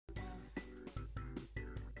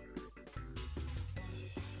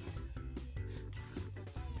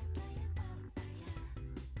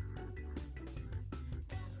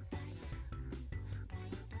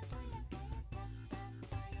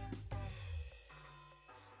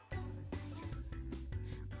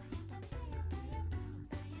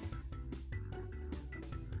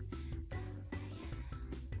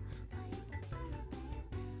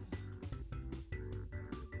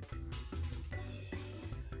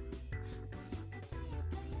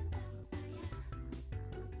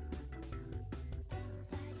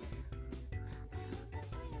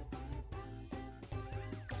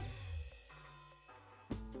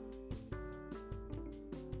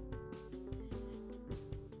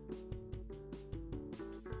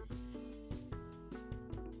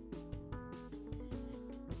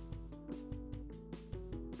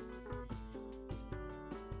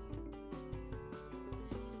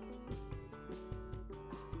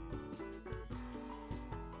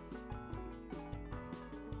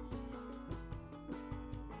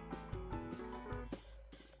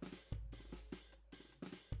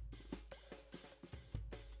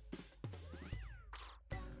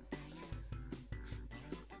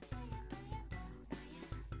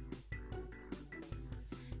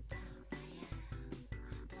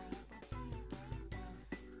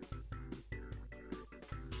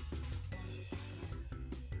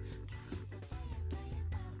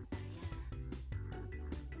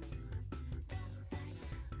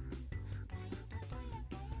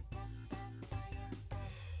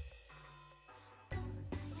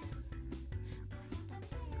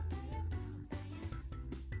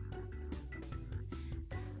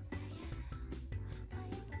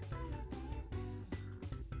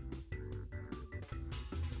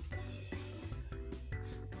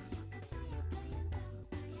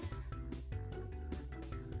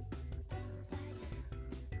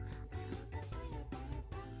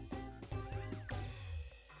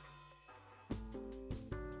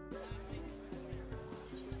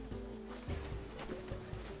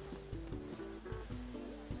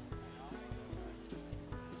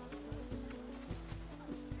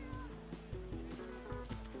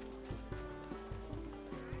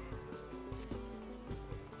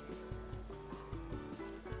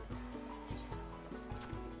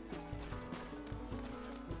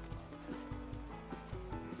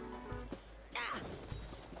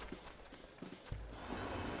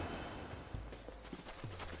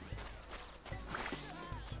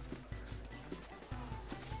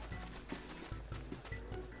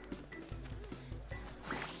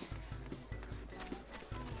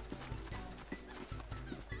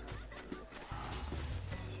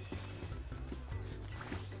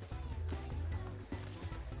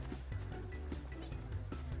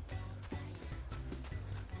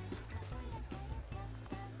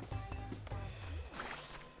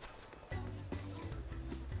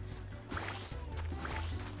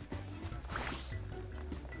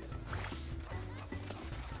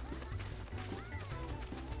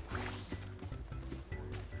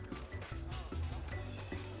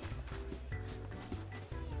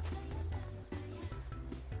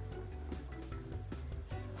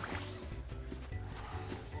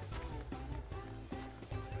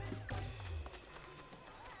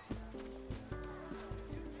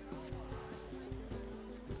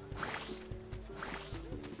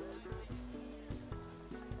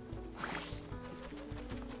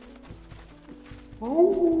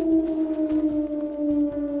Hello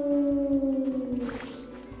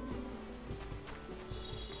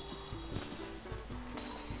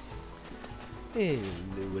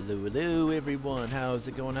everyone, how's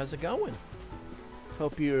it going,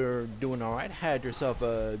 Hope you're doing alright, had yourself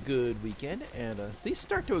a good weekend, and at least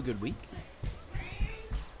start to a good week.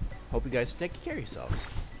 Hope you guys are taking care of yourselves.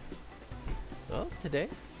 Well, today,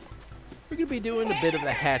 we're going to be doing a bit of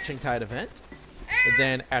the Hatching-tide event, and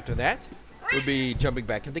then after that, we'll be jumping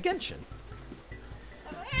back into Genshin.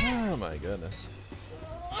 Oh my goodness.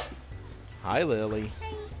 Hi Lily.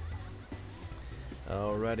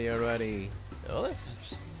 Alrighty. Oh,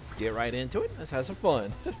 let's get right into it. Let's have some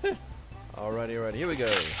fun. Alrighty, here we go.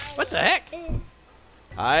 What the heck?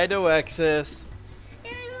 Hi, Doexis.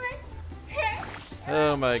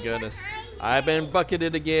 Oh my goodness. I've been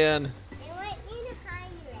bucketed again.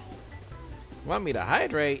 Want me to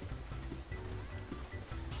hydrate?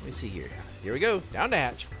 Let me see here. Here we go. Down to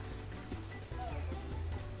hatch.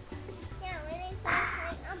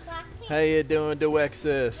 How you doing,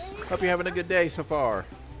 Doexis? Hope you're having a good day so far.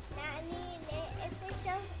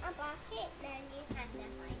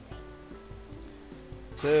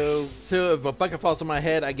 So if a bucket falls on my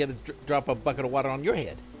head, I get to drop a bucket of water on your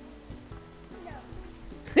head. No.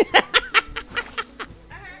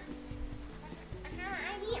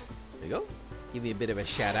 There you go. Give you a bit of a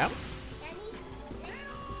shout out.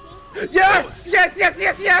 Yes!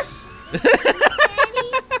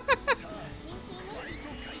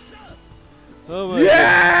 Oh my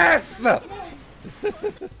yes!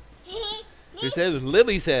 Who said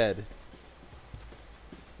Lily's head?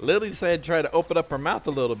 Lily said try to open up her mouth a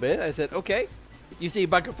little bit. I said, okay. You see a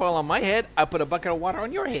bucket fall on my head, I put a bucket of water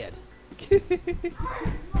on your head.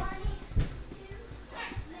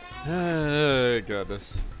 Oh,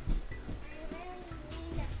 goodness.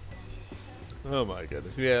 Oh, my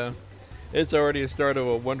goodness. Yeah. It's already a start of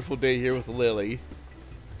a wonderful day here with Lily.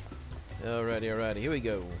 Alrighty. Here we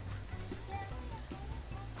go.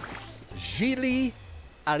 Gili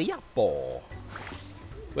Ariapo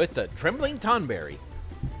with the Trembling Tonberry.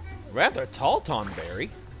 Rather tall Tonberry.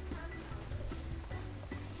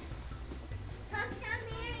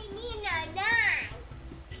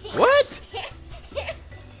 What?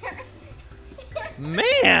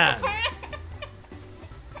 Man!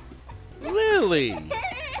 Lily!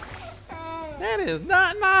 That is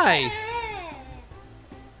not nice!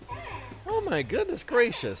 Oh my goodness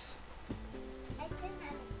gracious.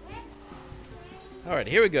 Alright,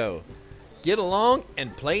 here we go. Get along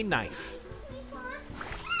and play knife.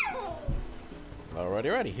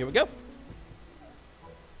 Alrighty, here we go.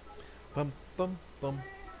 Bum.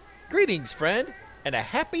 Greetings, friend, and a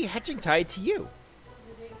happy Hatching-tide to you.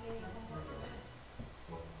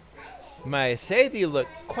 May I say that you look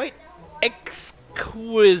quite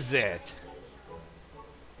exquisite.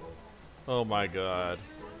 Oh my god.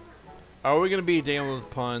 Are we going to be dealing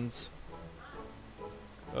with puns?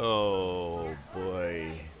 Oh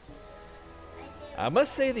boy. I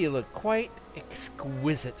must say that you look quite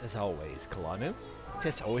exquisite as always, Kalanu.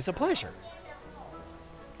 It's always a pleasure.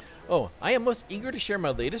 Oh, I am most eager to share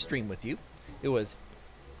my latest dream with you. It was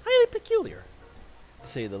highly peculiar, to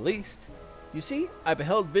say the least. You see, I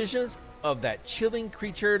beheld visions of that chilling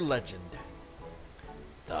creature legend.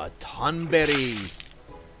 The Tonberry.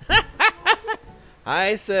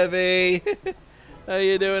 Hi, Sevi. How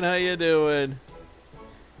you doing?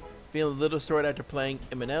 Feeling a little sore after playing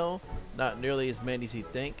MNL. Not nearly as many as you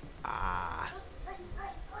think. How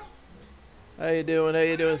you doing,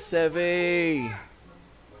 Sevi?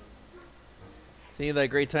 Seeing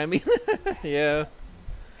that great timing? Yeah.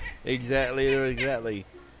 Exactly.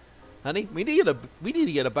 Honey, we need to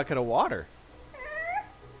get a bucket of water.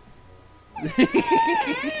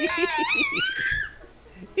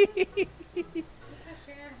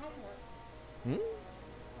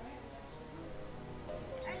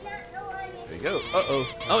 There you go.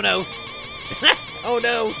 Oh no. Oh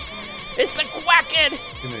no. It's the Quacken!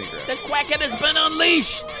 The Quacken has been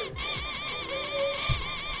unleashed!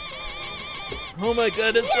 Oh my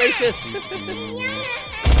goodness gracious!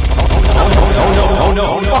 Oh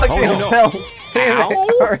no!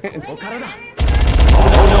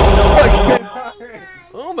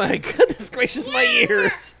 Oh my goodness gracious, my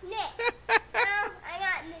ears!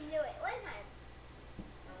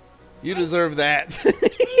 You deserve that.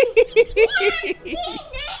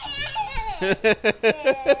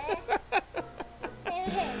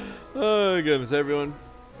 Oh goodness, everyone.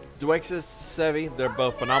 Doexis, Sevi, they're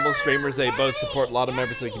both phenomenal streamers. They both support a lot of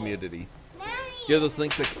members of the community. Give those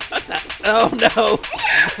links. What the? Oh no!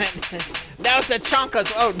 Now it's the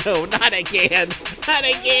Chonkas. Oh no, not again! Not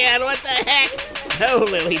again! What the heck? No,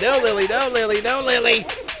 Lily, no, Lily, no, Lily, no, Lily.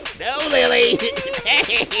 No, Lily.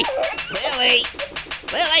 Hey, Lily.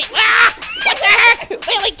 Lily, ah! What the heck?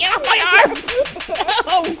 Lily, get off my arms!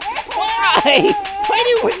 No! Why? Why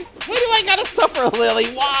do I gotta suffer, Lily?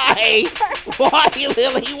 Why? Why,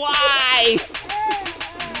 Lily? Why?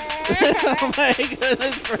 Oh my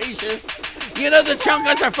goodness gracious. You know the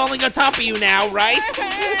chunkas are falling on top of you now, right?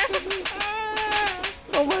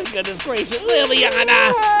 Oh my goodness gracious,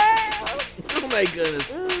 Liliana! Oh my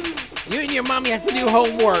goodness. You and your mommy has to do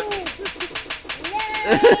homework.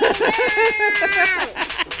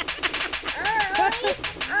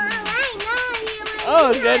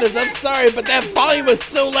 Oh goodness, I'm sorry, but that volume was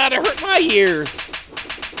so loud it hurt my ears.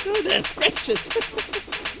 Goodness gracious.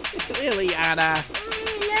 Liliana.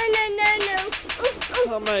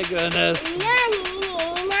 Oh my goodness.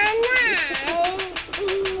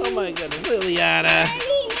 Oh my goodness, Liliana.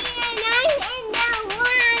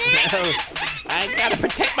 No, I gotta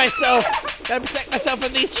protect myself. Gotta protect myself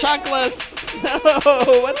from these chocolates. No,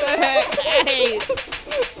 what the heck? Hey,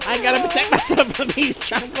 I gotta protect myself from these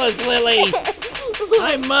chocolates, Lily.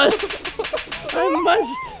 I must.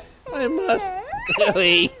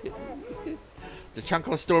 Lily. The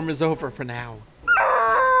chocolate storm is over for now.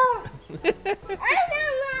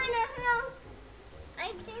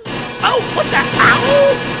 Oh, what the? Ow!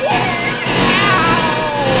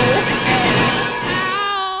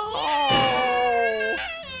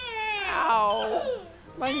 Ow!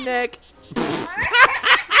 My neck.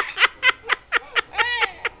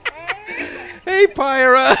 Hey,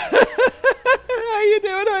 Pyra. How you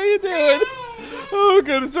doing? How you doing? Oh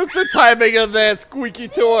goodness, just the timing of that squeaky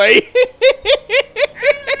toy.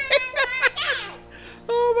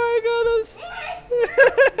 Oh my goodness.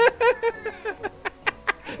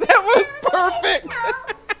 That was perfect.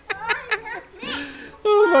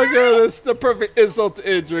 Oh my goodness, the perfect insult to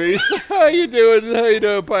injury. How you doing? How you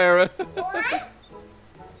doing, Pyra?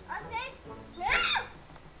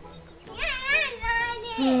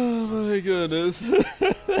 Oh my goodness.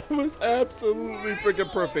 That was absolutely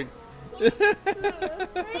freaking perfect.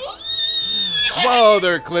 While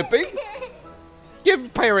they're clipping,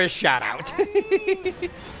 give Pyra a shout out.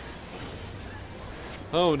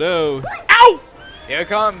 Oh no. Ow! Here it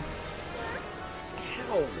comes.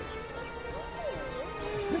 Ow.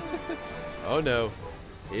 Oh no.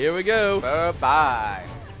 Here we go. Bye-bye.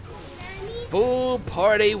 Full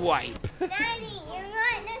party wipe.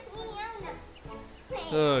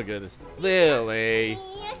 Oh goodness. Lily.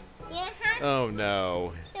 Oh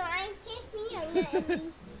no.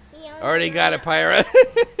 Already got it, Pyra.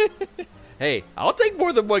 Hey, I'll take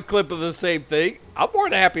more than one clip of the same thing. I'm more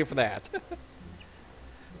than happy for that.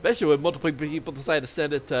 Especially when multiple people decide to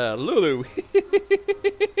send it to Lulu.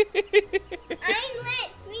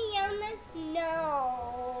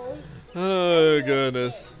 Oh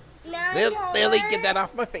goodness. Lily, get that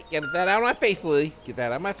off my face. Get that out of my face, Lily. Get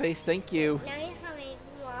that out of my face. Thank you.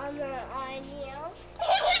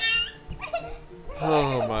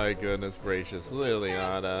 Oh my goodness gracious,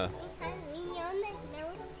 Liliana.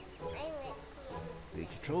 The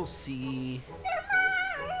Control C.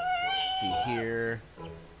 See here.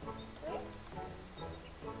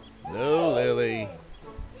 No, Lily.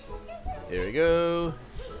 Here we go.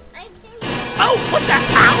 Oh, what the?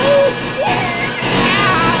 Ow!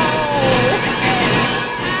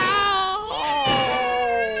 Ow!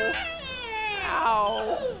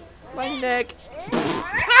 Ow! My neck.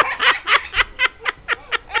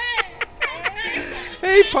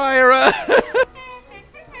 Hey, Pyra.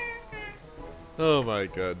 Oh my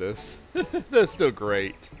goodness. That's still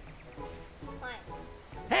great.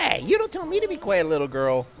 Hey, you don't tell me to be quiet, little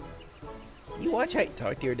girl. You watch how you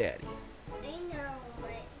talk to your daddy.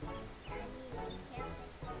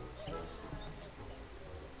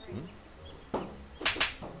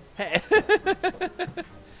 Hey.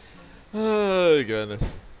 Oh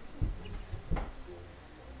goodness.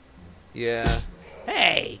 Yeah.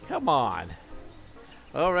 Hey, come on.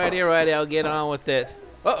 Alrighty, I'll get on with it.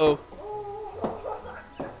 Uh-oh.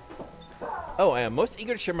 Oh, I am most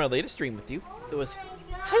eager to share my latest dream with you. It was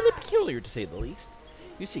highly peculiar, to say the least.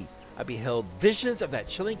 You see, I beheld visions of that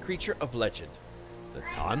chilling creature of legend, the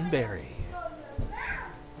Tonberry.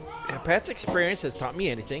 If past experience has taught me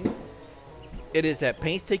anything, it is that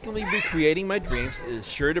painstakingly recreating my dreams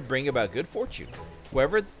is sure to bring about good fortune.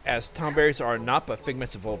 However, as Tonberries are not but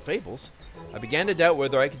figments of old fables, I began to doubt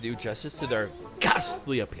whether I could do justice to their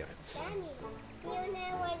ghastly appearance.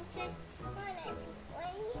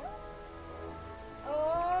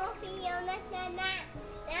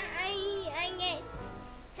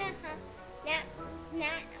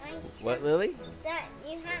 What, Lily? That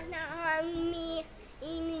you have not harmed me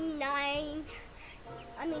in 9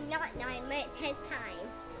 I mean, not 9, I meant 10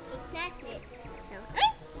 times. Exactly. No,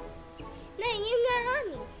 no, you're not on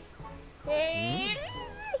me.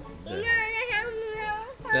 You're not on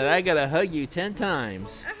me. Then I gotta hug you 10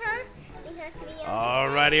 times. Because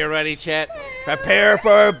Alrighty, chat. Prepare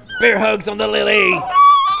for bear hugs on the Lily.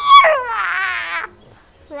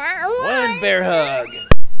 One bear hug.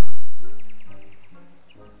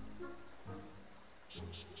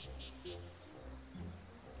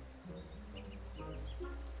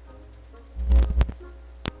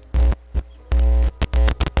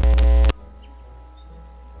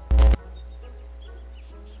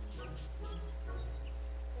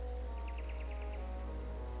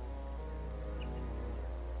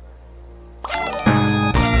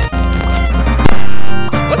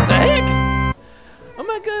 What the heck? Oh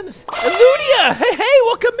my goodness. Ludia! Hey,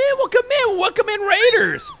 welcome in,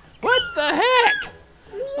 Raiders! What the heck?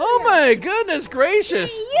 Oh my goodness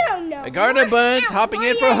gracious. you don't know. Garden Buns hopping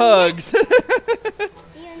in for hugs.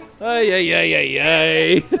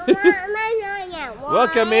 Ay.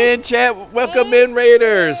 Welcome in, chat. Welcome in,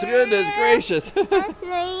 Raiders. Goodness gracious.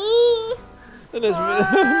 Goodness,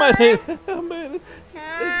 my name. Oh man.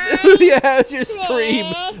 Ludia, how's your stream?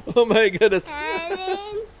 Oh my goodness.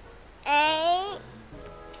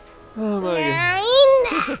 Oh my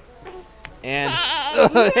god. And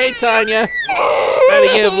hey Tanya, trying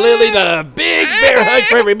to give Lily the big bear hug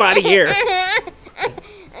for everybody here.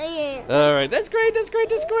 All right, that's great.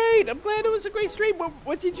 I'm glad it was a great stream.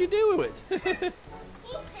 What did you do with it?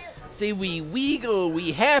 See, we wiggle,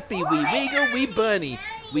 we happy, we wiggle, we bunny.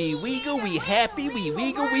 We wiggle, we happy, we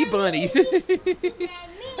wiggle, we bunny.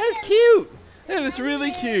 That's cute. That is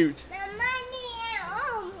really cute.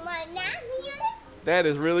 That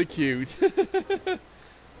is really cute.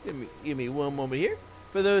 Give me one moment here.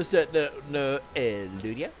 For those that don't know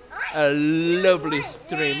Ludia, a lovely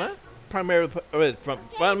streamer, primarily from,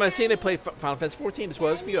 well, I've seen it play Final Fantasy XIV as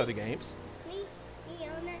well as a few other games.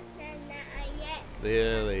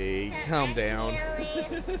 Lily, calm down.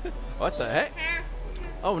 What the heck?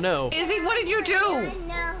 Oh no. Izzy, what did you do?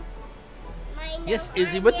 Yes,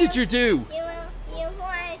 Izzy, what did you do?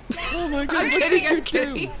 Oh my god, what did you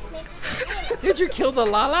do? Did you kill the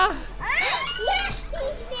Lala?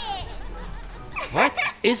 What?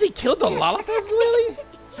 Izzy killed the Lala Fest, Lily?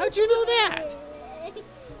 How'd you know that?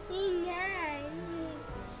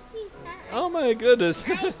 Oh my goodness.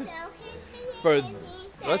 For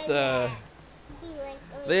what the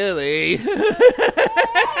Lily?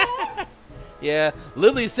 Yeah,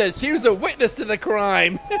 Lily said she was a witness to the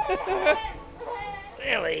crime.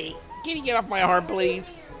 Lily, can you get off my arm,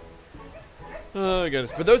 please? Oh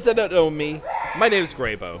goodness. For those that don't know me, my name is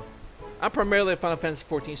Graybo. I'm primarily a Final Fantasy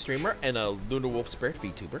XIV streamer and a Lunar Wolf Spirit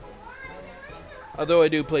VTuber. Although I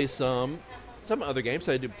do play some other games,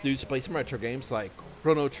 I do play some retro games like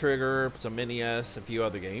Chrono Trigger, some NES, a few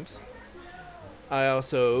other games. I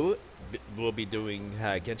also will be doing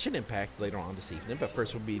Genshin Impact later on this evening, but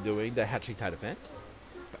first we'll be doing the Hatching-tide event.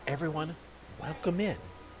 But everyone, welcome in.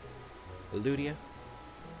 Ludia,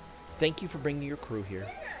 thank you for bringing your crew here.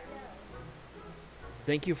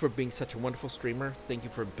 Thank you for being such a wonderful streamer. Thank you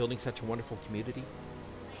for building such a wonderful community.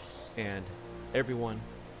 And everyone,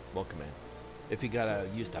 welcome in. If you gotta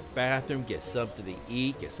use the bathroom, get something to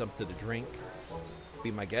eat, get something to drink, be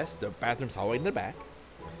my guest. The bathroom's always in the back.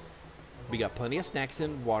 We got plenty of snacks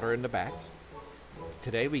and water in the back.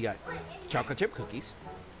 Today we got chocolate chip cookies.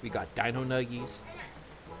 We got dino nuggies.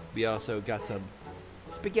 We also got some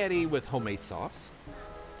spaghetti with homemade sauce.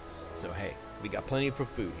 So hey, we got plenty for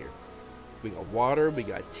food here. We got water, we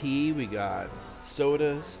got tea, we got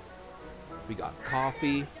sodas, we got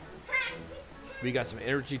coffee, we got some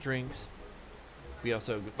energy drinks. We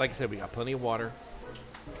also, like I said, we got plenty of water.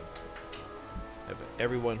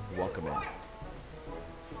 Everyone, welcome in.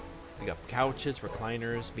 We got couches,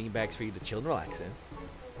 recliners, bean bags for you to chill and relax in.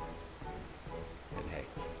 And hey,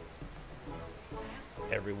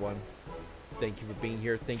 everyone, thank you for being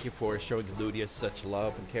here. Thank you for showing Ludia such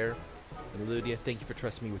love and care. And Ludia, thank you for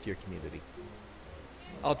trusting me with your community.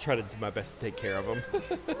 I'll try to do my best to take care of them.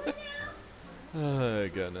 Oh,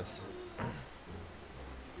 goodness.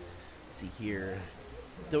 See here.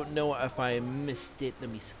 Don't know if I missed it.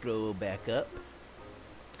 Let me scroll back up.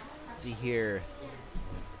 See here.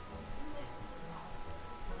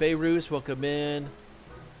 Fayrus, welcome in.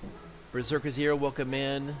 Berserker Zero, welcome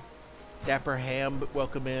in. Dapper Ham,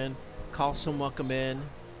 welcome in. Carlson, welcome in.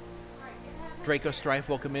 Draco Strife,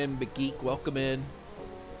 welcome in. McGeek, welcome in.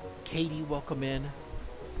 Katie, welcome in.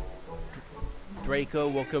 Draco,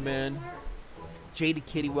 welcome in. Jaded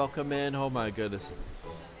Kitty, welcome in. Oh my goodness.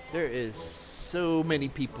 There is so many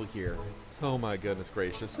people here. Oh my goodness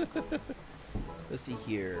gracious. Let's see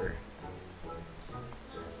here.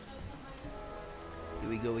 Here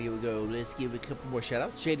we go, here we go. Let's give a couple more shout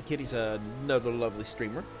outs. Shady Kitty's another lovely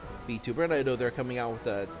streamer, VTuber, and I know they're coming out with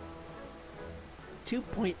a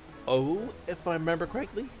 2.0, if I remember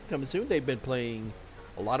correctly, coming soon. They've been playing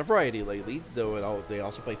a lot of variety lately, though they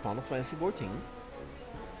also play Final Fantasy XIV.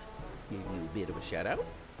 Give you a bit of a shout out.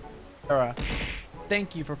 Sarah,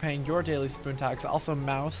 thank you for paying your daily spoon tax. Also,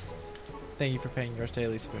 Mouse, thank you for paying your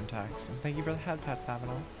daily spoon tax. And thank you for the head pats,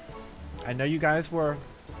 Avenel. I know you guys were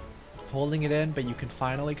holding it in, but you can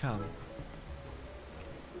finally come.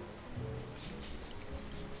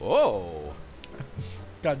 Whoa!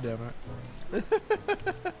 God damn it.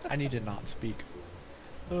 I need to not speak.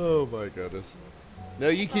 Oh my goodness. No,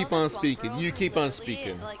 you keep on speaking. You keep on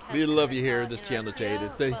speaking. We love you here, this channel,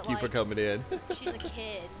 Jaded. Thank you for coming in. She's a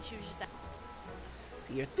kid. She was just.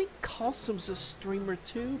 See, I think Cosum's a streamer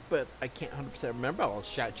too, but I can't 100% remember. I'll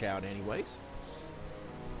shout you out anyways.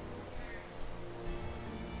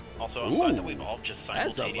 Also, I'm glad that we've all just That's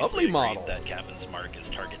a simultaneously lovely agreed model. that Gavin's mark is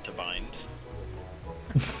target to bind.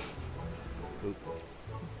 Oop.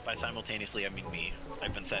 By simultaneously, I mean me.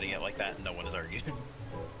 I've been setting it like that and no one has argued.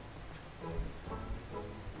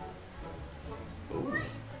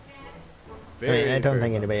 I don't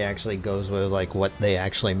think anybody actually goes with like what they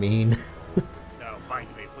actually mean. No,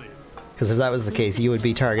 bind me, please. Because if that was the case, you would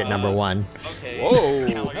be target number 1. Okay. Whoa,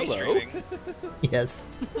 Calorie hello. streaming. Yes.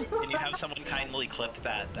 Can you have someone kindly clip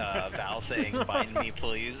that Val saying bind me,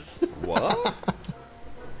 please? What?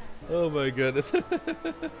 Oh my goodness.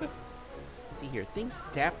 See here, think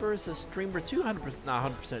Dapper is a streamer too. 100%, not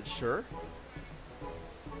 100% sure,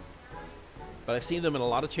 but I've seen them in a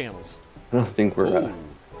lot of channels. I don't think we're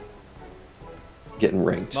getting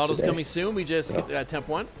ranked. Models today. coming soon. We just hit that temp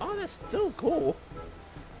 1. Oh, that's still cool.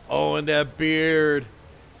 Oh, and that beard.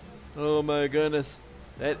 Oh my goodness.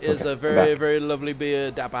 That is a very, very lovely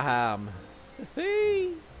beard, Dapper Ham.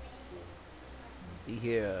 Hey. See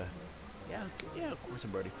here. Yeah, of course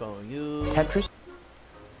I'm already following you. Tetris.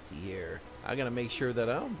 See here. I gotta make sure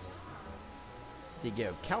that see,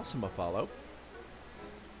 give Calcium a follow.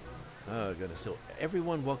 Oh goodness. So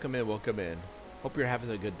everyone, welcome in, welcome in. Hope you're having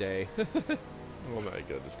a good day. Oh my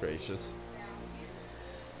goodness gracious.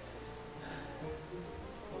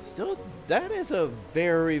 Still, that is a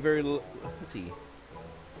very, very, let's see.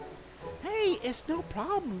 Hey, it's no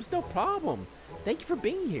problem, it's no problem. Thank you for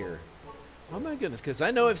being here. Oh my goodness, because I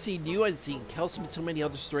know I've seen you, I've seen Kelsey in so many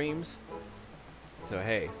other streams. So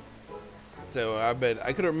hey. So I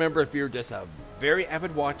couldn't remember if you're just a very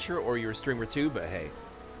avid watcher or you're a streamer too, but hey.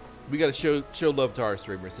 We gotta show love to our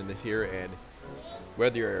streamers in this here, and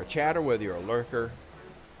whether you're a chatter, whether you're a lurker,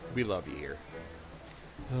 we love you here.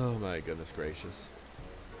 Oh my goodness gracious.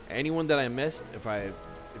 Anyone that I missed, if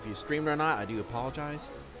you streamed or not, I do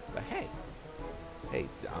apologize. But hey,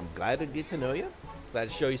 I'm glad to get to know you. Glad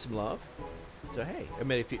to show you some love. So hey, I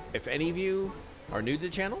mean, if any of you are new to the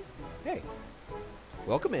channel, hey,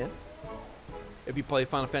 welcome in. If you play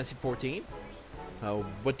Final Fantasy XIV,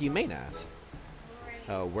 what do you main as?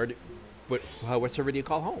 What server do you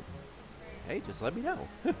call home? Hey, just let me know.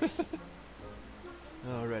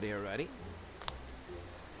 Alrighty.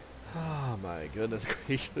 Oh my goodness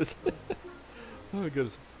gracious. Oh my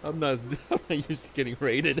goodness. I'm not used to getting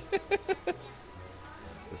raided. But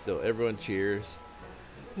still, everyone cheers.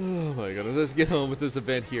 Oh my goodness. Let's get on with this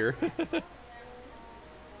event here.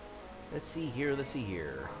 Let's see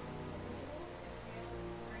here.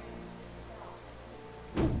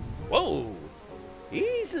 Whoa!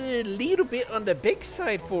 He's a little bit on the big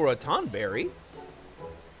side for a Tonberry.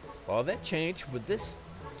 All that changed when this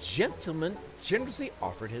gentleman generously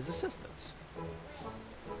offered his assistance.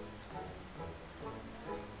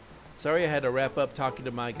 Sorry I had to wrap up talking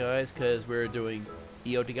to my guys because we're doing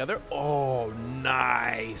EO together. Oh,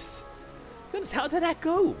 nice. Goodness, how did that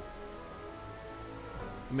go?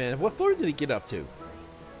 Man, what floor did he get up to?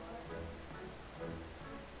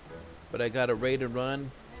 But I got a raid and run,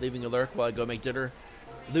 leaving a lurk while I go make dinner.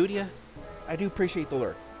 Ludia, I do appreciate the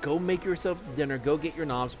lurk. Go make yourself dinner. Go get your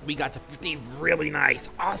noms. We got to 50. Really nice.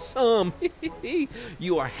 Awesome.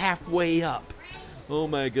 You are halfway up. Oh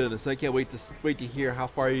my goodness. I can't wait to hear how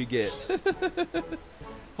far you get.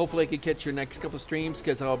 Hopefully I can catch your next couple streams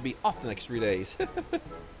because I'll be off the next 3 days.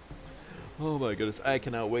 Oh my goodness. I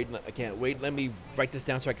cannot wait. I can't wait. Let me write this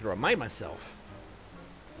down so I can remind myself.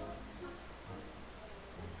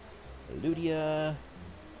 Ludia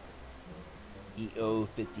EO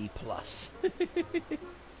 50 plus.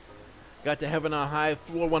 Got to heaven on high,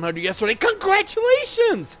 floor 100 yesterday.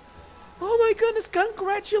 Congratulations! Oh my goodness,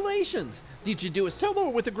 congratulations! Did you do a solo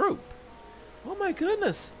or with a group? Oh my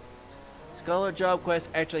goodness. Scholar Job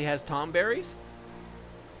Quest actually has Tomberries.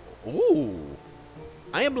 Ooh.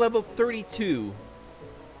 I am level 32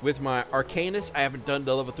 with my Arcanus. I haven't done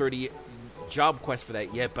the level 30 job quest for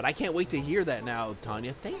that yet, but I can't wait to hear that now,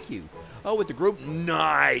 Tanya. Thank you. Oh, with the group.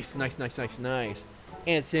 Nice. Nice, nice, nice, nice.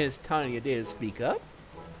 And since Tanya did speak up,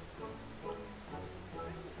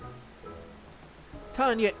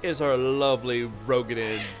 Tanya is our lovely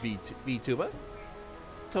Rogan VTuber.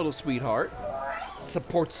 Total sweetheart.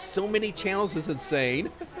 Supports so many channels, it's insane.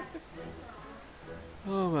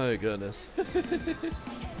 Oh my goodness.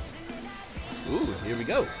 Ooh, here we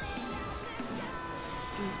go.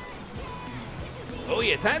 Oh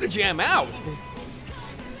yeah, time to jam out.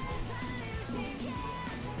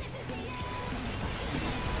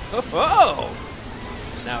 Oh!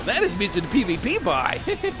 Now that is music to PvP by.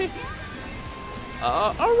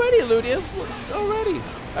 Already, Ludia. Already.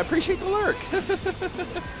 I appreciate the lurk.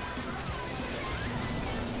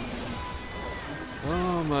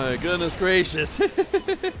 Oh my goodness gracious.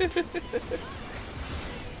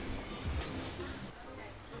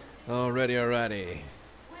 Alrighty, alrighty.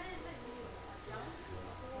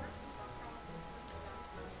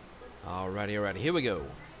 Alrighty, alrighty. Here we go.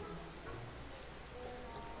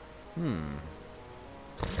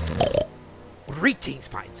 Greetings,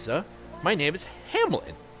 fine sir. My name is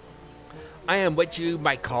Hamlin. I am what you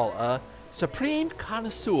might call a supreme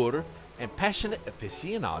connoisseur and passionate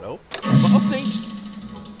aficionado of all things.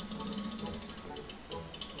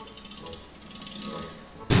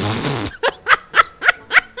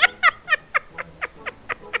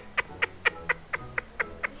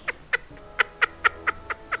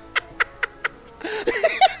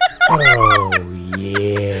 Oh,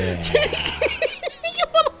 yeah.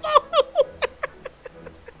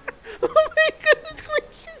 Oh my goodness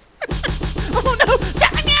gracious! Oh no!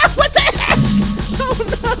 Tanya! What the heck? Oh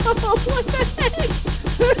no! What the heck?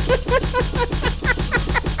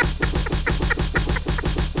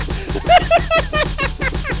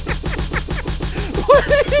 What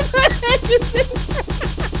in the heck is this?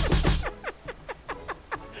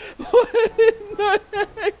 What in the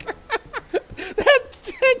heck?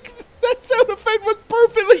 That sound effect was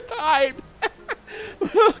perfectly timed.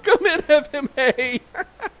 Welcome in, FMA.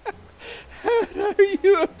 What are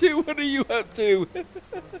you up to? What are you up to?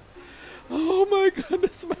 Oh my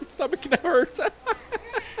goodness, my stomach now hurts.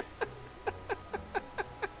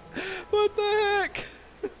 What the heck?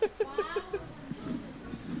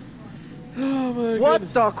 Oh my What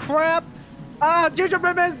goodness. the crap? Ah,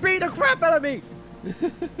 Gingerbread Man's beating the crap out of me!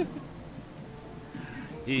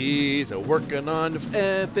 He's working on the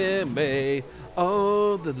FMA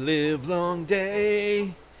all the live long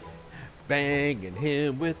day. Banging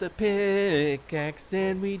him with a pickaxe,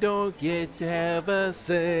 then we don't get to have a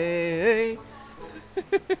say.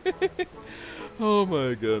 Oh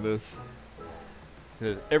my goodness.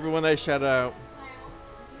 Everyone I shout out,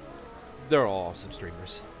 they're all awesome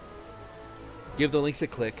streamers. Give the links a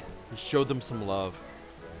click, show them some love.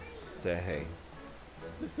 Say hey.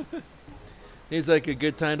 It's like a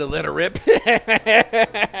good time to let her rip.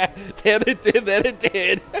 That it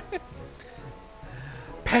did.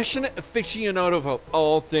 Passionate aficionado of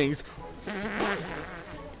all things.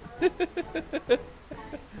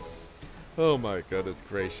 Oh my goodness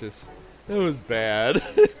gracious. That was bad.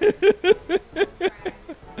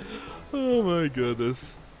 Oh my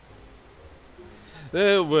goodness.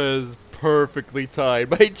 That was perfectly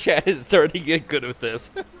timed. My chat is starting to get good with this.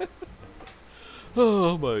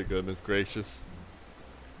 Oh my goodness gracious.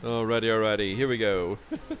 Alrighty, alrighty, here we go.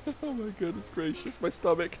 Oh my goodness gracious, my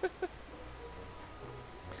stomach.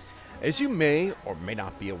 As you may or may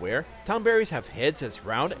not be aware, tomberries have heads as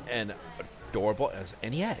round and adorable as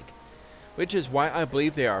any egg, which is why I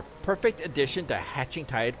believe they are a perfect addition to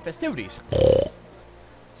Hatching-tide festivities.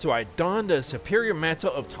 So I donned the superior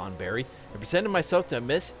mantle of Tonberry and presented myself to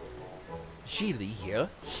Miss Sheely here.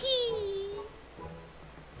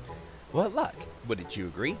 What luck, wouldn't you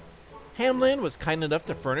agree? Hamlin was kind enough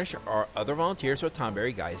to furnish our other volunteers with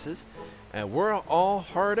Tonberry guises, and we're all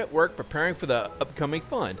hard at work preparing for the upcoming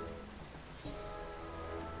fun.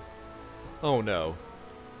 Oh no.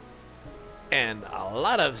 And a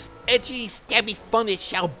lot of edgy, stabby fun it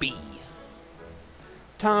shall be.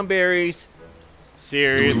 Tonberries.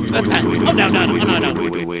 Serious. Oh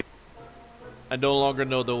no. I no longer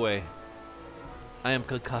know the way. I am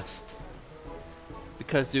concussed.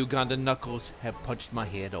 Because the Ugandan knuckles have punched my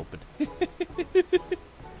head open.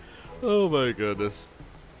 Oh my goodness.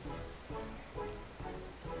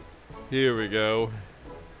 Here we go.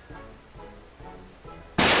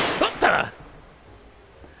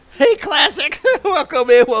 Hey, Classics! Welcome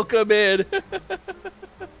in, welcome in.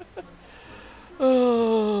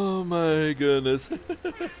 Oh my goodness.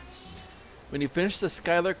 When you finish the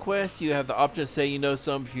Skylar quest, you have the option to say you know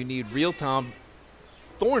some if you need real Tom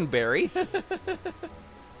Thornberry.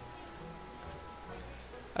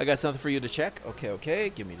 I got something for you to check.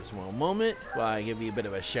 Okay. Give me just one moment while I give you a bit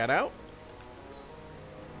of a shout out.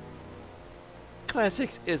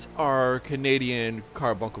 Classics is our Canadian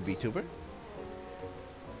carbuncle VTuber.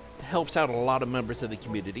 Helps out a lot of members of the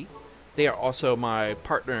community. They are also my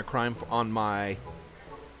partner in crime on my,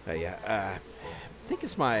 I think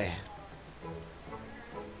it's my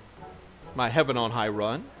Heaven on High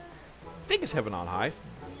run. I think it's Heaven on High.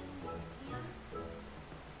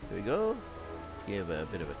 There we go. Give a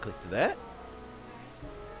bit of a click to that.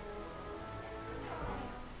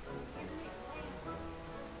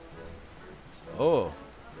 Oh.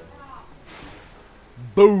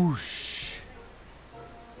 Boosh.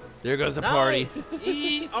 There goes the party.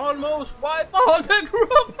 He almost wiped out the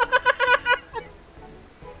group.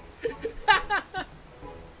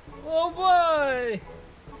 Oh boy.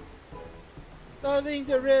 Starting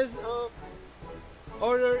the rest of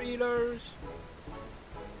order eaters.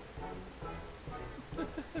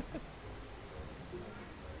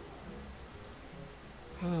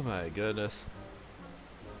 Oh my goodness.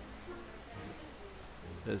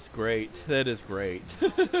 That's great. That is great.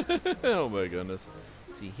 Oh my goodness.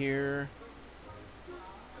 See here.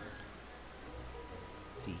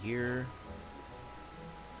 See here.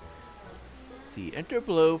 See, enter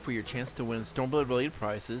below for your chance to win Stormblood related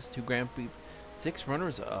prizes. 2 Grand Prix, 6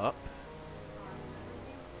 runners up.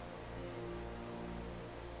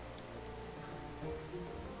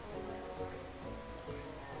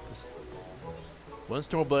 One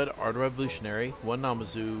Stormblood, Art Revolutionary, 1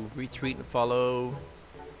 Namazu, retweet and follow.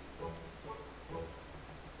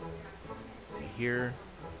 See here.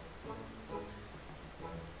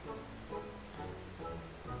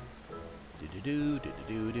 Do do do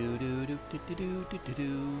do do do do do do do do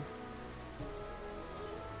do.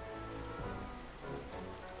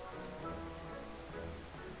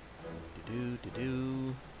 Do do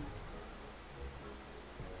do.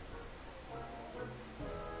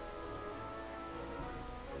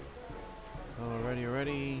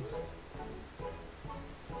 Alrighty.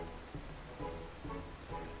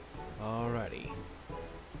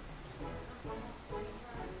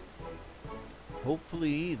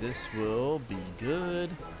 Hopefully this will be good.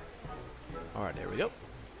 Alright, there we go.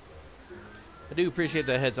 I do appreciate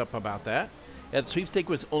the heads up about that. Yeah, the sweepstake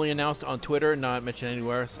was only announced on Twitter, not mentioned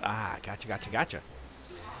anywhere else. Ah, gotcha.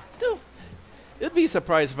 Still, it'd be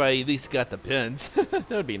surprised if I at least got the pins. That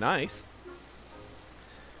would be nice.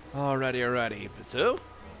 Alrighty. So,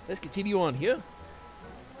 let's continue on here.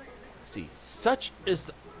 Let's see, such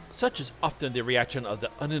is often the reaction of the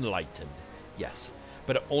unenlightened. Yes,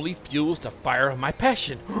 but it only fuels the fire of my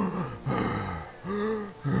passion.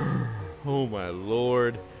 Oh my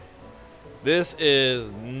lord. This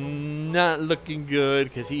is not looking good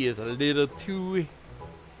because he is a little too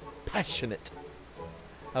passionate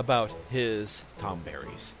about his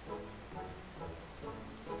tomberries.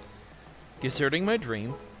 Concerning my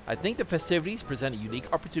dream, I think the festivities present a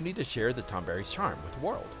unique opportunity to share the Tomberry's charm with the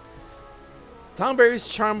world. Tomberry's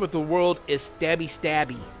charm with the world is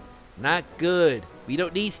stabby. Not good. We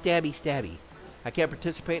don't need stabby. I can't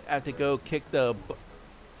participate. I have to go kick the...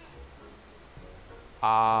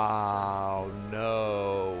 Oh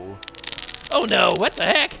no. Oh no, what the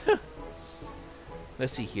heck?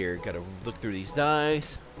 Let's see here. Gotta look through these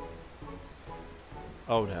dice.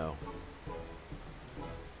 Oh no.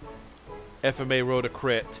 FMA rolled a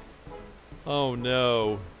crit. Oh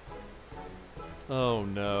no. Oh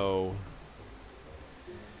no.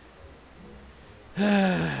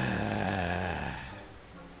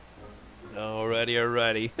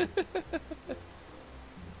 Alrighty.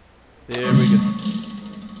 There we go.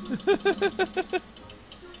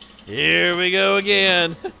 Here we go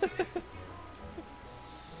again.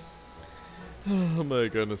 Oh my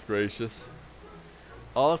goodness gracious.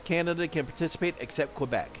 All of Canada can participate except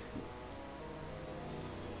Quebec.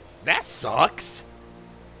 That sucks.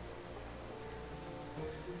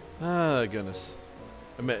 Oh goodness.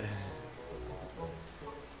 I mean, is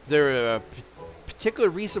there a particular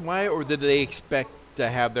reason why, or did they expect to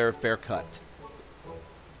have their fair cut?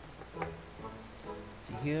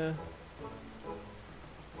 See here.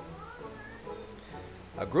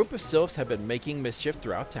 A group of sylphs have been making mischief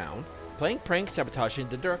throughout town, playing pranks, sabotaging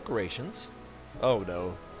the decorations. Oh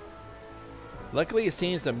no. Luckily, it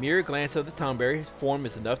seems a mere glance of the Tomberry form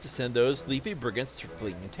is enough to send those leafy brigands to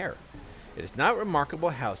fleeing in terror. It is not remarkable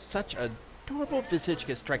how such a adorable visage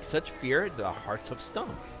can strike such fear into the hearts of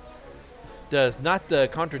stone. Does not the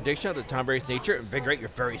contradiction of the Tomberry's nature invigorate your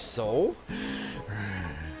very soul?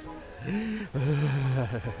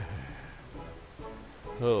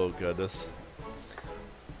 Oh, goodness.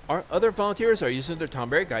 Our other volunteers are using their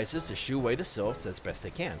Tomberry guises to shoo away the sylphs as best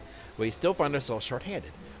they can. We still find ourselves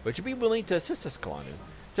short-handed. Would you be willing to assist us, Kalanu?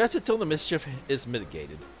 Just until the mischief is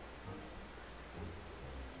mitigated.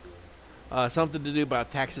 Something to do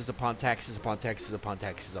about taxes upon taxes upon taxes upon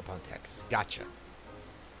taxes upon taxes. Gotcha.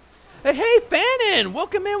 Hey, Fannin!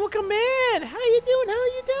 Welcome in, welcome in! How you doing? How are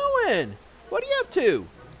you doing? What are you up to?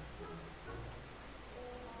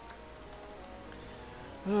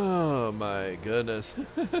 Oh my goodness.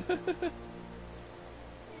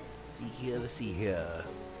 Let's see here.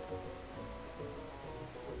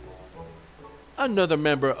 Another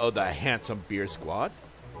member of the handsome beer squad.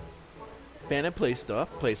 Fannin plays stuff,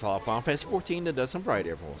 plays a lot of Final Fantasy 14 and does some variety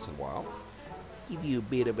every once in a while. Give you a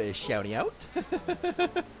bit of a shout out.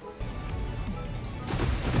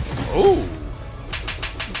 Oh!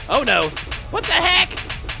 Oh no! What the heck?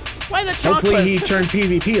 Why the chocolates? Hopefully he turned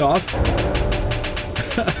PvP off.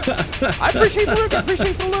 I appreciate the lurk. I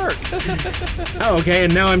appreciate the lurk. Oh, okay,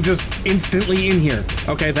 and now I'm just instantly in here.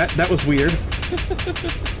 Okay, that was weird.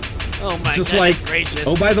 Oh my just goodness like, gracious!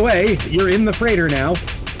 Oh, by the way, you're in the freighter now.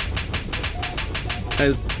 I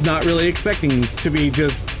was not really expecting to be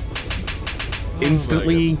just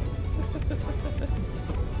instantly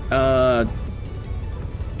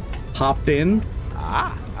popped in.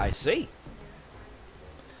 Ah, I see.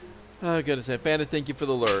 Oh goodness, and Fannin, thank you for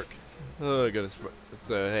the lurk. Oh goodness.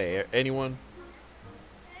 So hey, anyone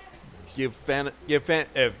give Fannin,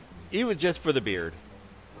 if even just for the beard,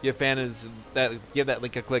 give that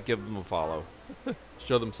link a click, give them a follow,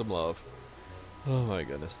 show them some love. Oh my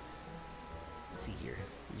goodness. Let's see here,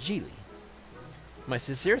 Geely. My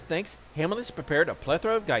sincere thanks. Hamlet has prepared a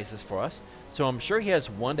plethora of guises for us, so I'm sure he has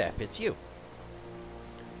one that fits you.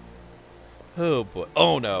 Oh boy.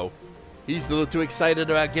 Oh no. He's a little too excited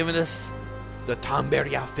about giving us the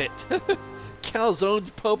Tomberry outfit.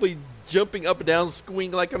 Calzone's probably jumping up and down,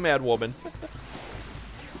 squealing like a mad woman.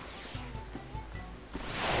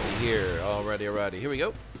 See here. Alrighty. Here we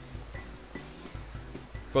go.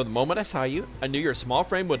 From the moment I saw you, I knew your small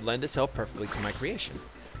frame would lend itself perfectly to my creation.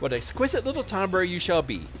 What an exquisite little Tomberry you shall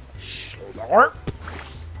be. Slurp!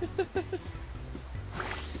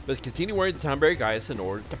 Let's continue wearing the Tomberry guise in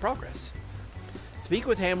order to progress. Speak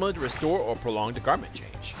with Hamlet to restore or prolong the garment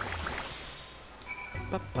change.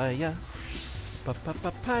 Papaya.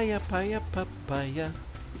 Papaya.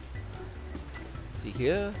 See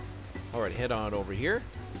here. Alright, head on over here.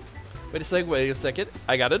 Wait a second.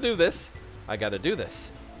 I gotta do this.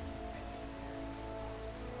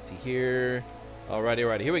 See here.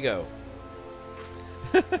 Alrighty. Here we go.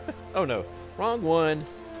 Oh no. Wrong one.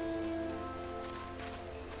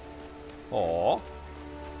 Aw.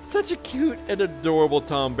 Such a cute and adorable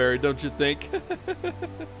Tomberry, don't you think?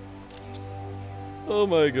 Oh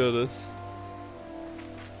my goodness.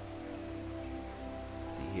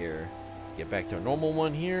 Let's see here. Get back to our normal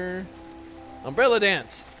one here. Umbrella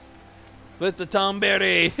dance with the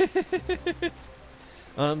Tomberry.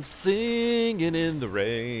 I'm singing in the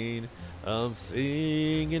rain. I'm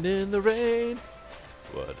singing in the rain.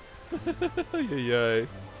 What? Yay.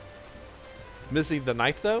 Missing the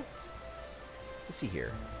knife though? Let's see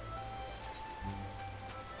here.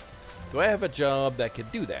 Do I have a job that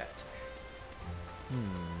could do that?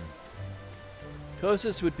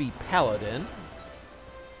 Closest would be Paladin.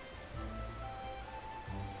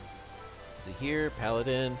 See here,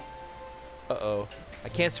 Paladin. Uh-oh. I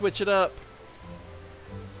can't switch it up.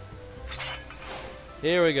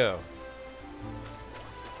 Here we go.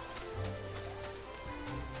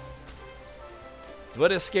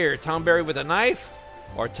 What is scary? Tomberry with a knife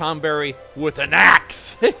or Tomberry with an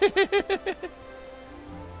axe?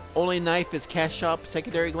 Only knife is cash shop,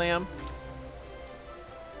 secondary glam.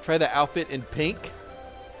 Try the outfit in pink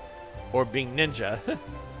or being ninja.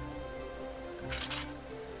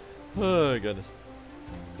 Oh goodness.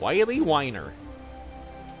 Wily Whiner.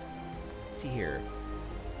 Let's see here.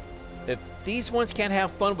 If these ones can't have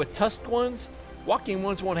fun with tusked ones, walking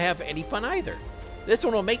ones won't have any fun either. This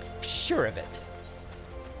one will make sure of it.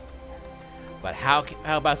 But how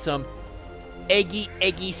about some eggy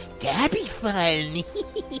stabby fun?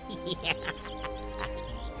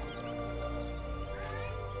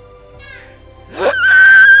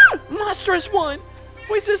 Monstrous one!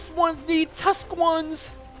 Why does this one need tusk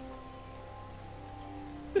ones?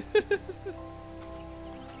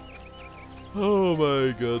 Oh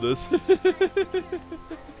my goodness.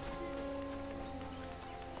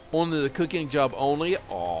 Only the cooking job only.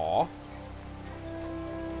 Aw.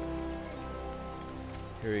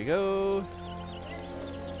 Here we go.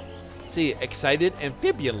 See, excited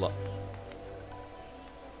amphibian look.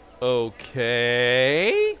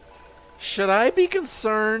 Okay. Should I be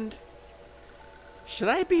concerned? Should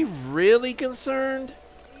I be really concerned?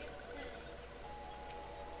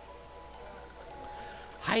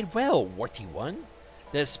 Hide well, Warty One.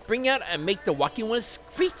 Then spring out and make the walking one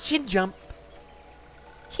screech and jump.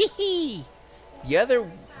 Hee hee.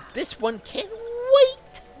 This one can't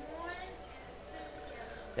wait.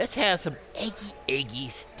 Let's have some eggy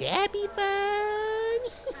stabby fun.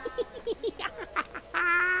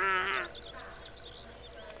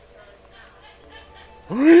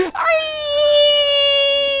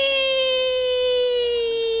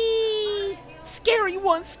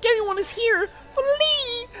 Scary one is here.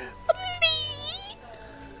 Flee!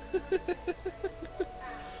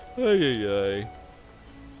 Ay.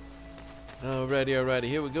 Alrighty,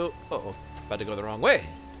 here we go. Uh-oh, about to go the wrong way.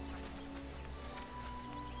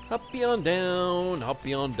 Hoppy on down.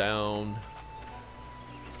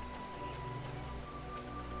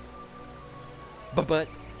 But,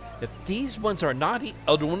 if these ones are naughty,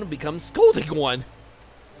 elder one will become scolding one.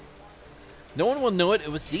 No one will know it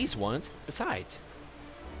was these ones. Besides,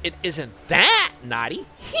 it isn't that naughty.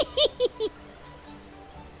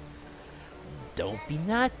 Don't be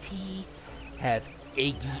naughty. Have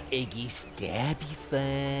eggy stabby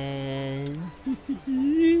fun.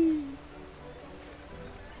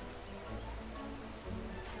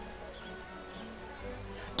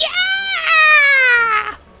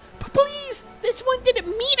 Yeah! But please, this one didn't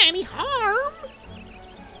mean any harm.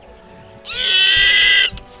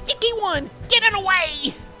 Sticky one, get it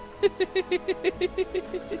away!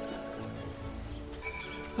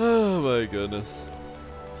 Oh my goodness.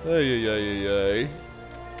 Ay.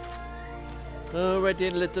 Alright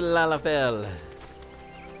then, little Lalafell.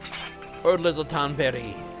 Or little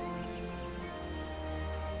Tonberry.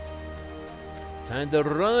 Time to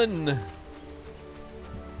run.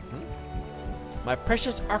 My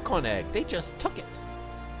precious Archon egg. They just took it.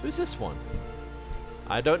 Who's this one?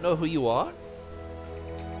 I don't know who you are.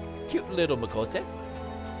 Cute little Makote.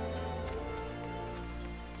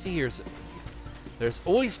 See, there's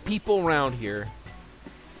always people around here.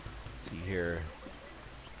 See here.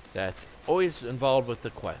 That's always involved with the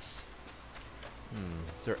quest.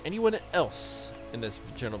 Is there anyone else in this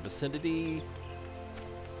general vicinity?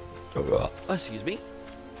 Excuse me.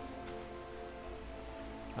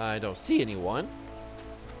 I don't see anyone.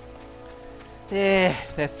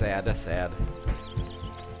 That's sad.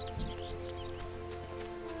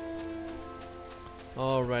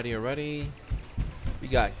 Alrighty. We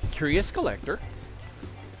got Curious Collector.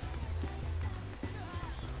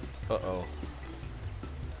 Uh-oh.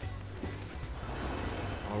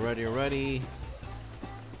 Alrighty. Here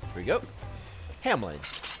we go. Hamlin.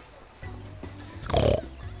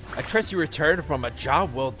 I trust you returned from a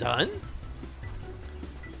job well done.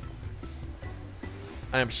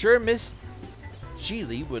 I'm sure Miss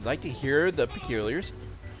Geely would like to hear the peculiars.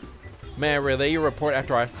 May I relay your report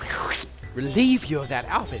after I relieve you of that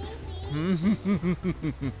outfit?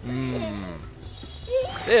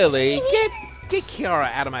 Lily, get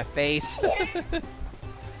Kiara out of my face.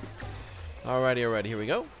 Alrighty, here we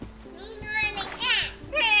go.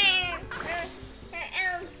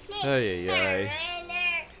 Ay.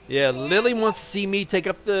 Yeah, Lily wants to see me take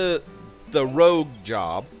up the rogue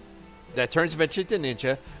job that turns eventually to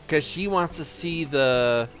ninja because she wants to see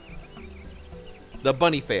the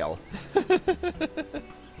bunny fail.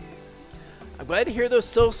 I'm glad to hear those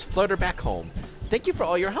souls flutter back home. Thank you for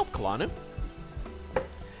all your help, Kalanu.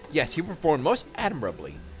 Yes, you performed most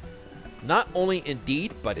admirably. Not only in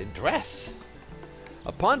deed, but in dress.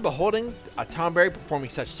 Upon beholding a Tomberry performing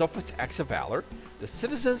such selfless acts of valor, the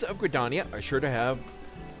citizens of Gridania are sure to have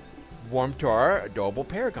warmed to our adorable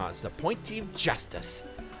paragons, the pointy of justice.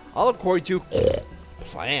 All according to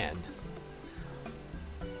plan.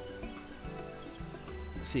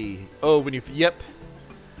 Let's see. Oh, yep.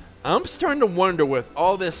 I'm starting to wonder with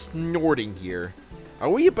all this snorting here. Are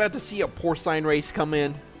we about to see a porcine race come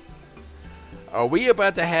in? Are we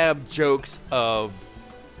about to have jokes of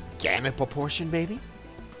gamut proportion, baby?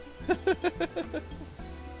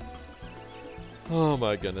 Oh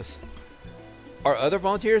my goodness. Our other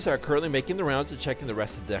volunteers are currently making the rounds and checking the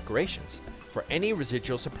rest of the decorations for any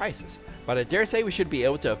residual surprises, but I dare say we should be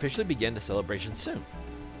able to officially begin the celebration soon.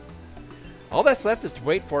 All that's left is to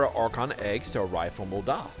wait for our Archon eggs to arrive from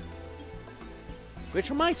Molda. Which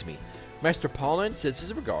reminds me, Master Paulin sends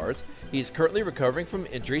his regards. He is currently recovering from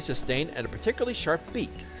injuries sustained and a particularly sharp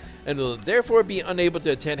beak, and will therefore be unable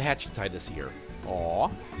to attend Hatching-tide this year.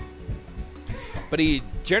 Aww. But he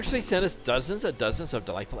generously sent us dozens and dozens of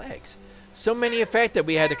delightful eggs. So many, in fact, that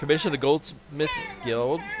we had to commission the Goldsmith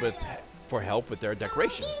Guild for help with their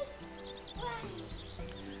decoration.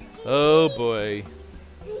 Oh boy.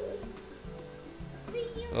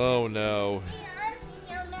 Oh no.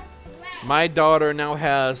 My daughter now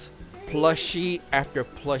has plushie after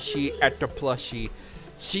plushie after plushie.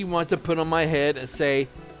 She wants to put on my head and say,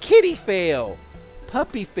 kitty fail,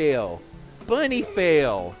 puppy fail, bunny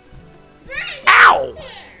fail. Ow!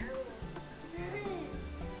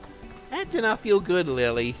 That did not feel good,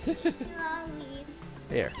 Lily.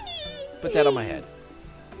 There. Put that on my head.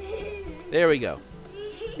 There we go.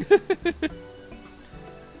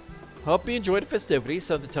 Hope you enjoyed the festivities.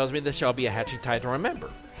 Something tells me there shall be a Hatching-tide to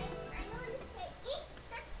remember.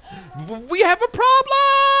 We have a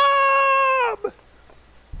problem!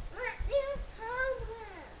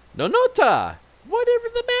 No nota! Whatever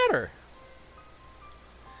the matter?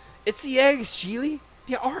 It's the eggs, Sheely.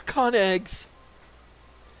 The Archon eggs.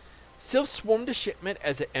 Sylphs swarmed the shipment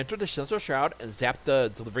as it entered the Sensor Shroud and zapped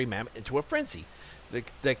the delivery man into a frenzy.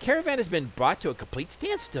 The caravan has been brought to a complete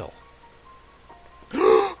standstill.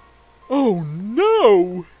 Oh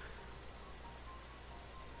no!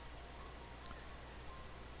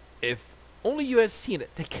 If only you had seen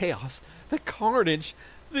it, the chaos, the carnage,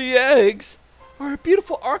 the eggs, are a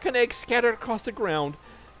beautiful Archon eggs scattered across the ground,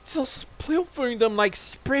 still pilfering them like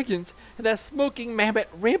Spriggans, and that smoking mammoth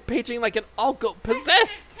rampaging like an all-goat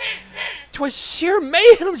possessed. 'Twas sheer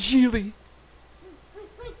mayhem, Geely.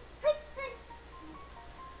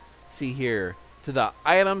 See here, to the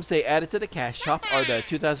items they added to the cash shop are the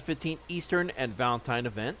 2015 Eastern and Valentine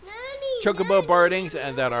events, Chocobo bardings,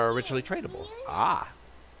 and that are originally tradable. Ah.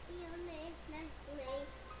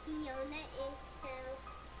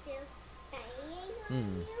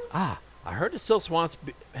 I heard the Silk Swans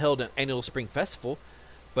held an annual spring festival,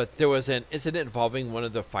 but there was an incident involving one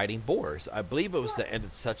of the fighting boars. I believe it was the end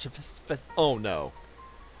of such a festival. Oh no.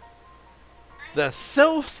 The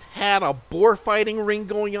Sylphs had a boar fighting ring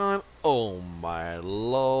going on? Oh my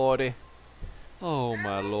lordy. Oh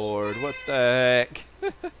my lord, what the heck?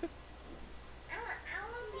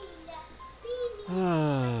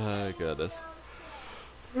 Oh goodness.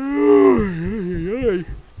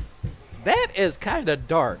 That is kind of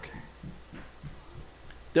dark.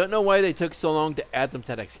 Don't know why they took so long to add them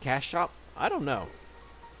to that cash shop. I don't know.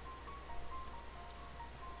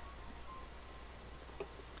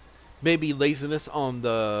 Maybe laziness on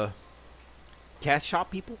the cash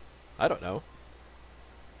shop people? I don't know.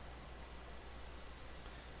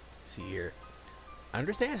 See here. I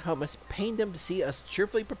understand how it must pain them to see us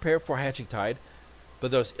cheerfully prepare for Hatching-tide,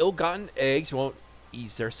 but those ill-gotten eggs won't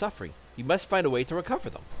ease their suffering. You must find a way to recover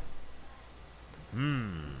them.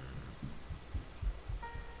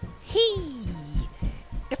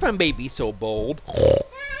 If I may be so bold,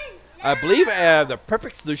 I believe I have the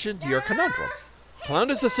perfect solution to your conundrum.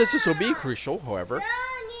 Clown's assistance will be crucial, however.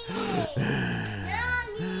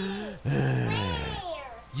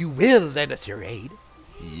 You will lend us your aid?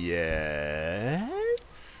 Yes?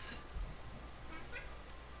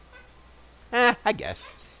 I guess.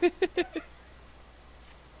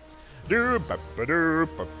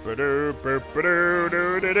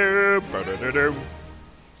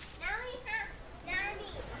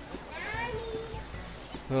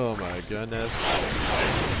 Oh my goodness.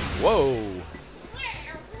 Whoa.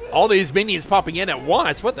 All these minions popping in at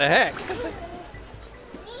once. What the heck?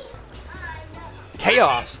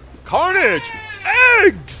 Chaos. Carnage.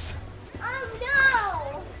 Eggs. Oh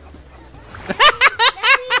no.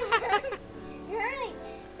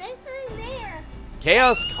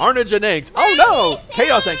 Chaos, carnage, and eggs. Oh no!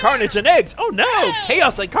 Chaos and carnage and eggs. Oh no!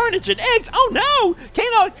 Chaos and carnage and eggs. Oh no!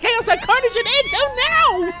 Chaos and carnage and eggs. Oh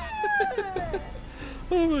no!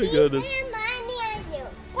 Oh my goodness.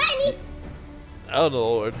 Oh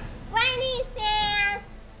Lord.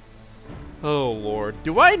 Oh Lord.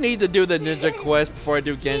 Do I need to do the ninja quest before I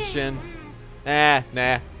do Genshin? Nah.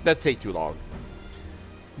 That'd take too long.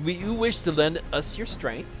 You wish to lend us your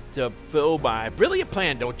strength to fulfill my brilliant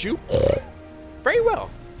plan, don't you? Very well.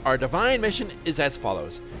 Our divine mission is as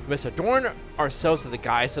follows. We must adorn ourselves with the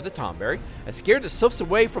guise of the Tomberry and scare the sylphs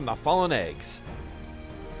away from the fallen eggs.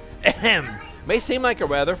 Ahem. May seem like a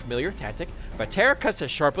rather familiar tactic, but terror cuts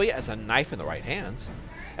as sharply as a knife in the right hands,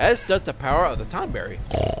 as does the power of the Tomberry.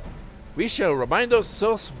 We shall remind those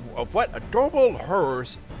sylphs of what adorable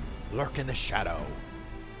horrors lurk in the shadow.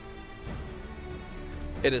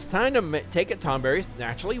 It is time to take a Tomberry's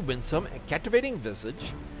naturally winsome and captivating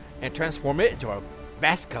visage and transform it into a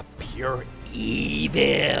mask of pure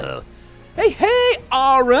evil. Hey,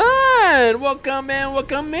 Aaron! Welcome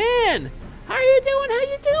in. How you doing?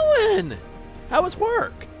 How was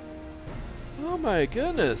work? Oh my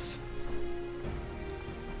goodness.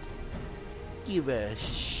 Give a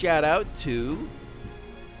shout out to,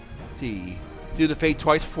 let's see, do the fate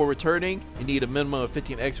twice before returning. You need a minimum of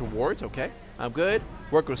 15 X rewards. Okay, I'm good.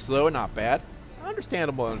 Work was slow and not bad.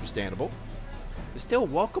 Understandable, understandable. But still,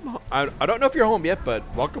 welcome home. I don't know if you're home yet, but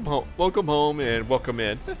welcome home, and welcome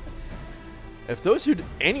in. If those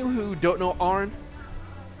any who don't know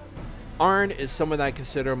Arn is someone that I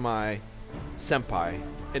consider my senpai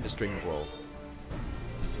in the streaming world.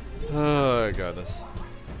 Oh goodness,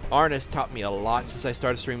 Arn has taught me a lot since I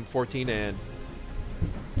started streaming 14,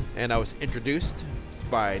 and I was introduced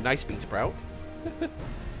by Nice Bean Sprout.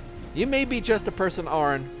 You may be just a person,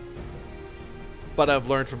 Arn, but I've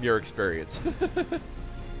learned from your experience.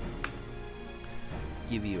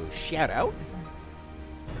 Give you a shout out.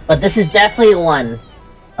 But this is definitely one.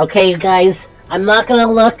 Okay, you guys, I'm not gonna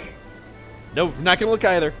look. No, we're not gonna look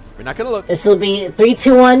either. We're not gonna look. This will be 3,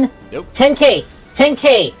 2, 1. Nope. 10K.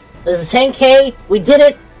 10K. This is 10K. We did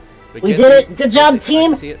it. We did it. Good job,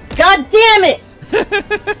 team. God damn it!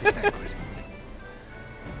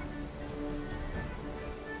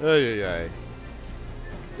 Ay, ay, ay.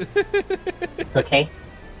 It's okay.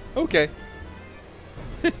 Okay.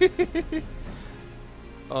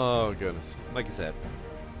 Oh goodness. Like I said,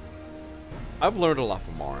 I've learned a lot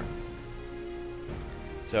from Arn.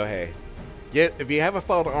 So hey, if you haven't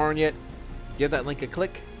followed Arn yet, give that link a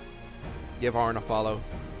click. Give Arn a follow.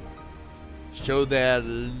 Show that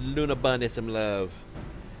Luna Bunny some love.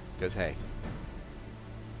 Because hey,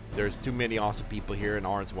 there's too many awesome people here, and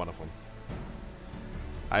Arn's one of them.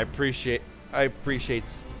 I appreciate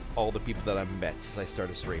all the people that I've met since I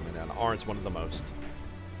started streaming, and Arn's one of the most.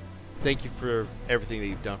 Thank you for everything that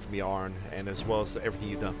you've done for me, Arn, and as well as everything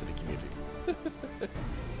you've done for the community.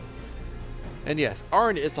 And yes,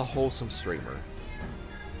 Arn is a wholesome streamer.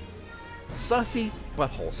 Sussy, but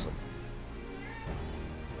wholesome.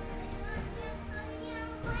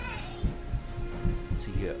 Let's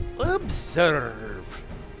see here. Observe.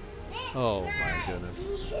 Oh my goodness.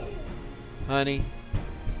 Honey,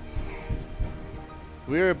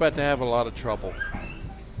 we're about to have a lot of trouble.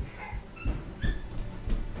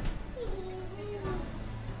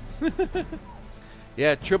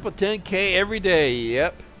 Yeah, triple 10K every day.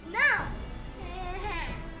 Yep. No.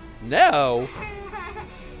 No.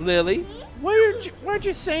 Lily, why aren't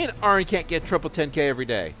you saying Arn can't get triple 10K every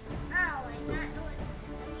day? Oh,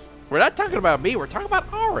 We're not talking about me. We're talking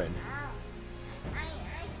about Arn.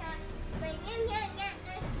 but you can't get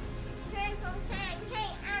the triple 10K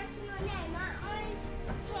out of your name, not orange.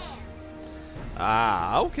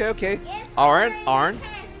 Ah, okay. Arn.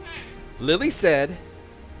 Lily said,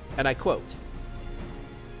 and I quote,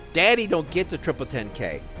 "Daddy don't get the triple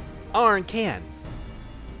 10K. Arn can.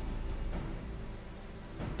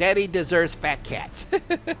 Daddy deserves fat cats."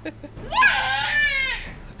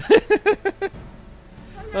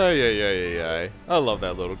 Ay. I love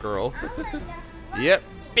that little girl. Yep,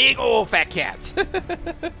 big old fat cats.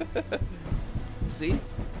 See?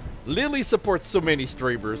 Lily supports so many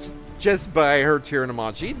streamers just by her cheering them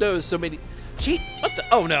on. She knows so many. What the?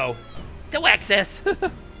 Oh no. No access.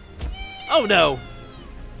 Oh no.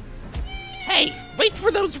 Hey, wait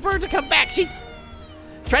for those birds to come back. She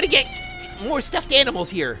trying to get more stuffed animals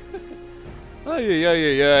here.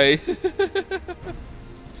 Ay.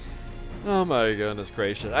 Oh my goodness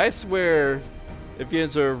gracious. I swear, if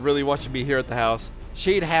Yins are really watching me here at the house,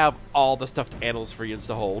 she'd have all the stuffed animals for Yins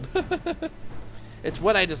to hold. It's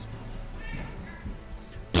what I just...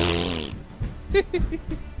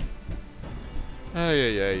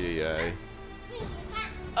 Ay.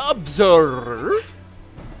 Observe.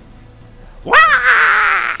 Wah!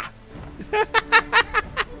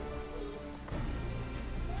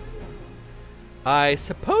 I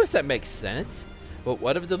suppose that makes sense, but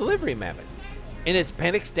what of the delivery mammoth? In its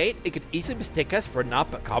panic state, it could easily mistake us for not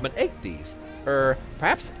but common egg thieves. Or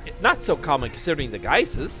perhaps not so common considering the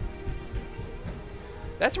guises.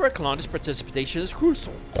 That's where Kalana's participation is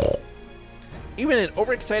crucial. Even an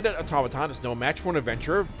overexcited automaton is no match for an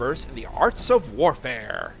adventurer versed in the arts of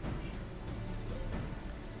warfare.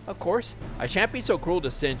 Of course, I shan't be so cruel to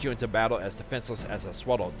send you into battle as defenseless as a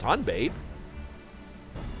swaddled ton babe.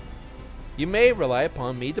 You may rely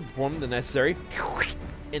upon me to perform the necessary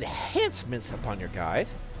enhancements upon your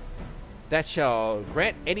guys that shall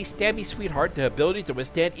grant any stabby sweetheart the ability to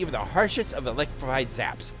withstand even the harshest of electrified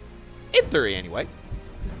zaps. In theory, anyway.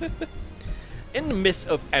 In the midst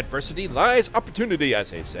of adversity lies opportunity,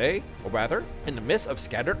 as they say. Or rather, in the midst of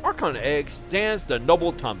scattered Archon eggs stands the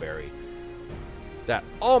noble Tonberry, that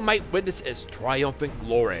all might witness its triumphant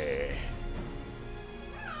glory.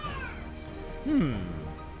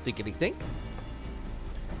 Thinkity-think?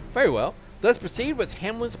 Very well. Let's proceed with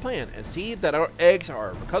Hamlin's plan and see that our eggs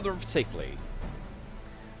are recovered safely.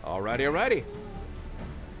 Alrighty.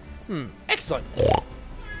 Excellent.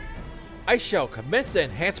 I shall commence the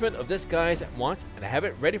enhancement of this guise at once and have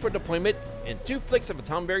it ready for deployment in 2 flicks of a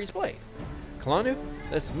Tonberry's blade. Kalanu,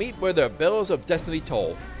 let's meet where the bells of destiny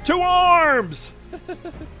toll. To arms!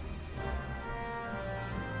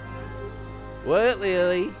 What,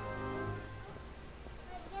 Lily?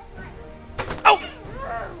 Oh!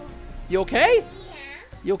 You okay? Yeah.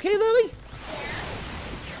 You okay, Lily?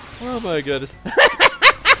 Oh my goodness.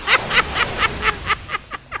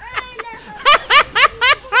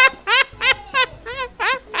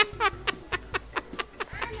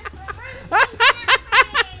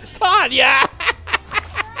 Tanya!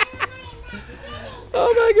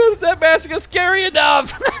 Oh my goodness, that mask is scary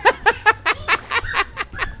enough!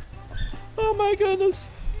 Oh my goodness.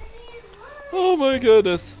 Oh my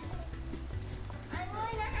goodness.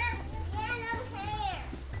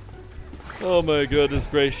 Oh my goodness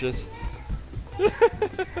gracious.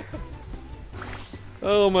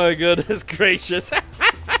 Oh my goodness gracious.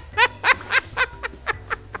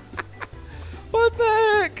 What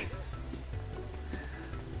the heck?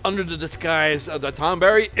 Under the disguise of the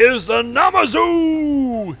Tonberry is the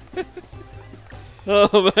Namazu!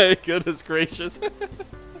 Oh my goodness gracious.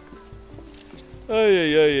 Ay,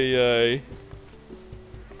 ay, ay, ay, ay.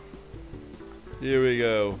 Here we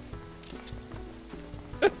go.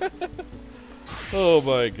 Oh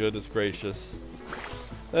my goodness gracious.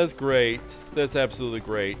 That's great. That's absolutely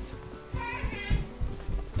great.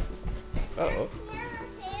 Uh-oh.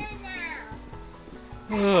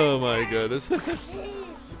 Oh my goodness.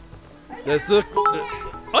 That's the...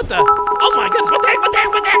 What the? Oh my goodness, what the heck, what the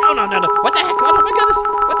heck, what the heck? Oh no, no, no. What the heck? Oh my goodness.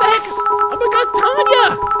 What the heck? Oh my god,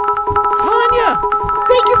 Tanya! Tanya!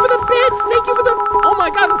 Thank you for the bits! Thank you for the... Oh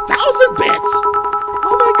my god, 1,000 bits!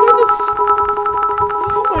 Oh my goodness!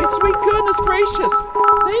 Oh my sweet goodness gracious!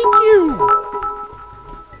 Thank you!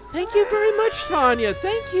 Thank you very much, Tanya.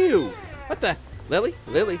 Thank you. What the? Lily?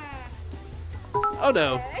 Lily? Oh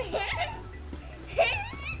no.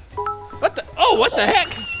 What the? Oh, what the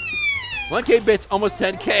heck? 1K bits, almost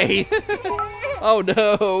 10K. Oh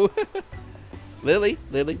no. Lily,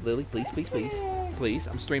 Lily, Lily, please, please, please. Please,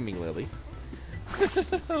 I'm streaming, Lily.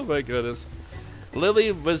 Oh my goodness.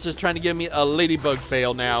 Lily was just trying to give me a ladybug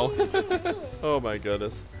fail now. Oh my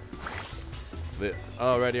goodness.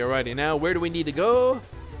 Alrighty, alrighty. Now, where do we need to go?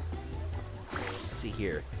 Let's see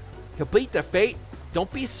here. Complete the fate,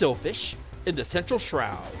 don't be selfish, in the central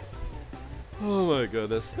shroud. Oh my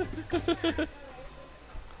goodness.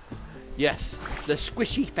 Yes, the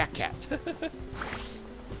squishy fat cat.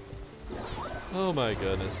 Oh my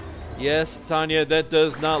goodness. Yes, Tanya, that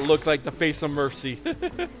does not look like the face of mercy.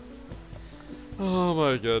 Oh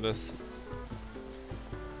my goodness.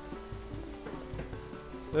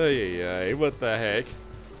 Ay, ay, ay, what the heck?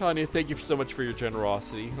 Tanya, thank you so much for your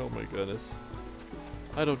generosity. Oh my goodness.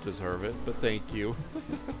 I don't deserve it, but thank you.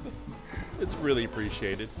 It's really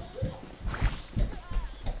appreciated.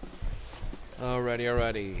 Alrighty,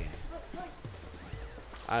 alrighty.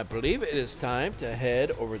 I believe it is time to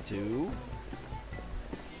head over to...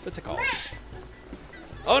 What's it called?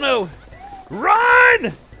 Oh no!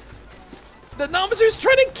 Run! The Namazu's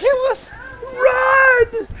trying to kill us!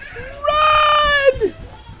 Run! Run!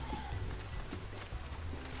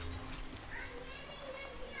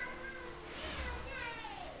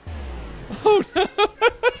 Oh no!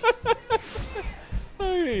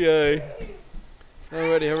 Ay, ay.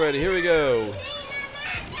 Alrighty, alrighty, here we go.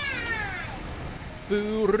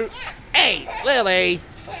 Hey, Lily!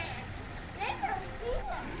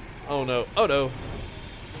 Oh no, oh no.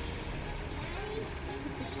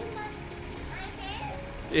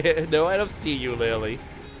 Yeah, no, I don't see you, Lily.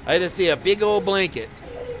 I just see a big old blanket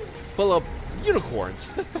full of unicorns.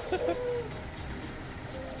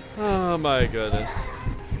 Oh my goodness.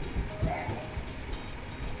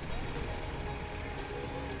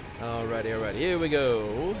 Alrighty, alrighty, here we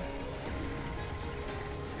go.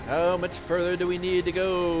 How much further do we need to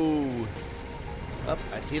go? Up,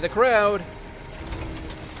 I see the crowd.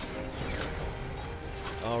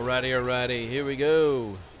 Alrighty, alrighty, here we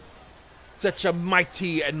go. Such a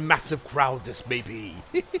mighty and massive crowd this may be.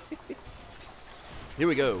 Here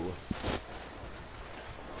we go. Let's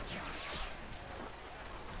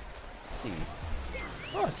see.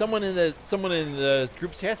 Oh, someone in the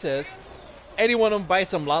group chat says, anyone want to buy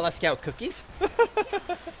some Lala Scout cookies?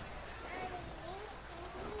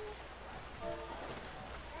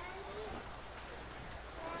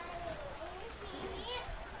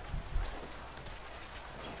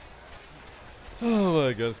 Oh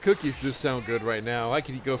my goodness, cookies just sound good right now. I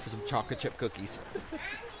could go for some chocolate chip cookies.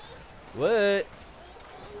 What?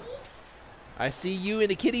 I see you in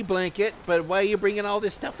a kitty blanket, but why are you bringing all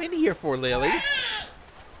this stuff into here for, Lily? You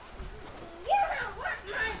don't want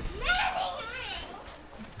my money!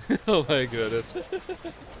 Oh my goodness.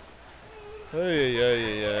 Ay, ay,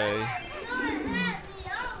 ay, ay.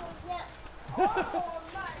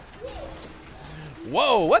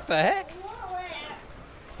 Whoa, what the heck?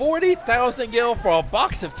 40,000 gil for a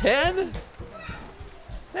box of 10?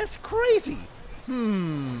 That's crazy.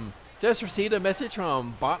 Just received a message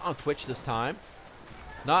from bot on Twitch this time.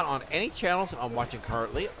 Not on any channels I'm watching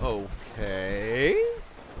currently. Okay.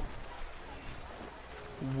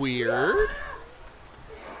 Weird.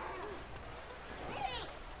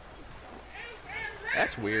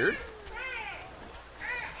 That's weird.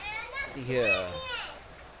 Let's see here.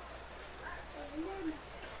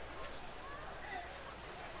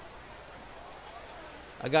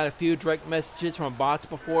 I got a few direct messages from bots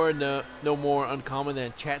before. No more uncommon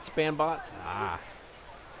than chat spam bots.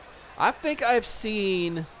 I think I've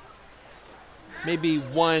seen maybe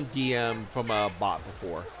one DM from a bot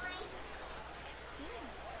before.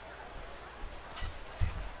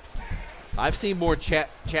 I've seen more chat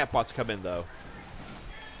bots come in though.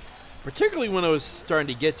 Particularly when I was starting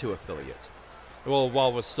to get to affiliate. Well,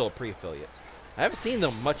 while I was still a pre-affiliate. I haven't seen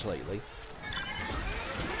them much lately.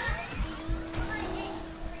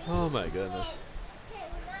 Oh my goodness.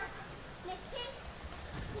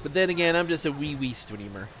 But then again, I'm just a wee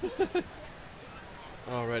streamer.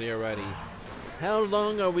 Alrighty. How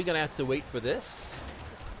long are we gonna have to wait for this?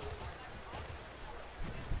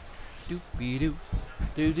 Doopy doo.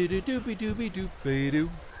 Doopy doopy doopy doo.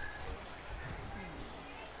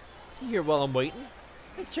 See here while I'm waiting.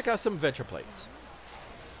 Let's check out some adventure plates.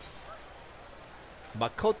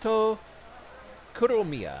 Makoto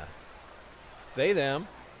Kuromiya. They, them.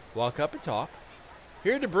 Walk up and talk.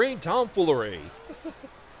 Here to bring tomfoolery.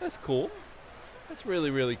 That's cool. That's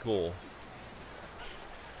really cool.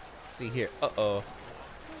 See here. Uh-oh.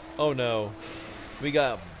 Oh no. We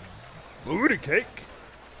got booty cake.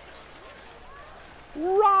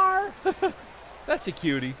 Rawr. That's a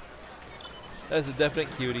cutie. That's a definite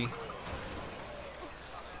cutie.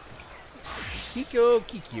 Kikyo.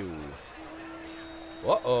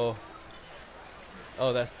 Uh-oh.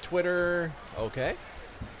 Oh, that's Twitter. Okay.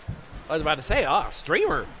 I was about to say,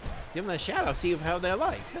 streamer. Give them a shout out, see how they're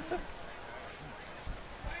like. Let's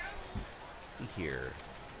see here.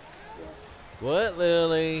 What,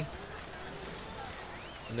 Lily?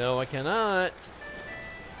 No, I cannot.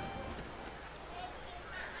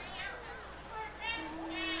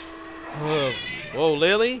 Whoa,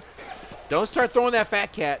 Lily. Don't start throwing that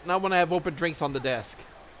fat cat. Not when I have open drinks on the desk.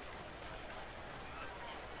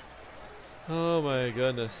 Oh my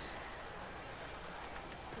goodness.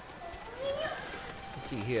 Let's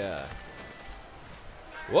see here.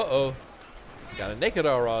 Whoa. Got a naked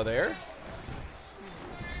aura there.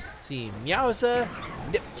 Let's see, Meowza,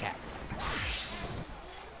 Nipcat.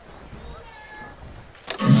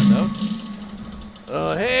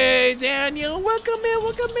 Oh, hey, Daniel. Welcome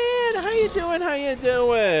in. How you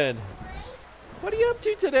doing? What are you up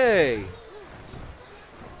to today?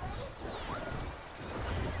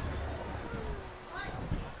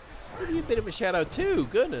 Maybe a bit of a shout out too.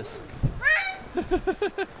 Goodness.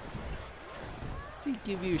 See,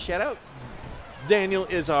 give you a shout out. Daniel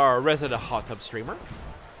is our resident hot tub streamer.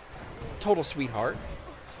 Total sweetheart.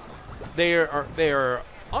 They are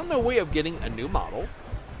on their way of getting a new model.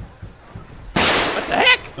 What the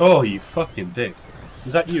heck? Oh, you fucking dick.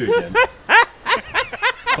 Was that you again?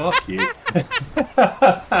 Fuck you.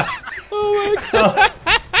 Oh my god.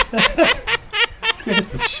 Scares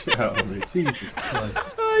the shit out of me. Jesus Christ.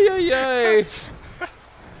 Ay.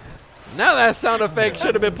 Now that sound effect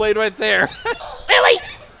should have been played right there.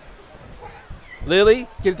 Lily,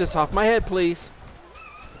 get this off my head, please.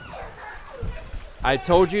 I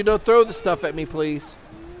told you don't throw the stuff at me, please.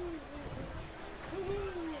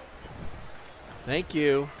 Thank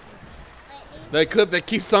you. That clip that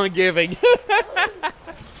keeps on giving.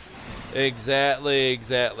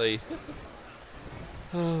 Exactly.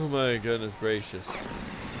 Oh my goodness gracious.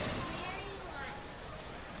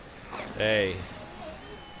 Hey.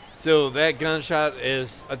 So that gunshot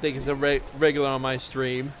is, I think, is a regular on my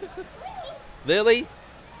stream. Lily?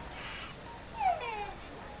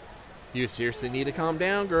 You seriously need to calm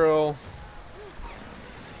down, girl.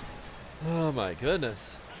 Oh my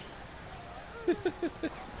goodness.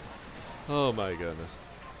 Oh my goodness.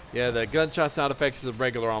 Yeah, the gunshot sound effects is a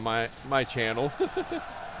regular on my channel.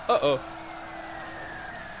 Uh-oh.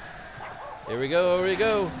 Here we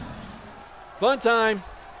go. Fun time.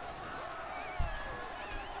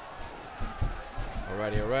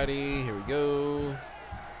 Alrighty. Here we go.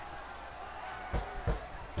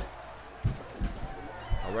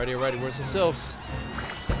 Alrighty. Where's the sylphs?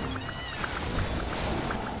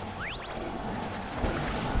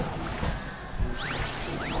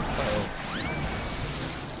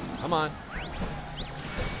 Come on.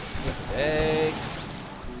 Egg.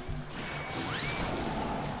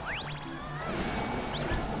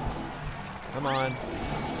 Come on.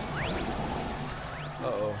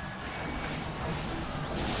 Uh-oh.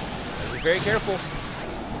 Be very careful.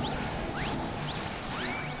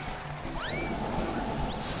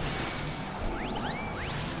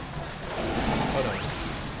 Hold on.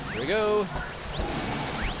 Here we go.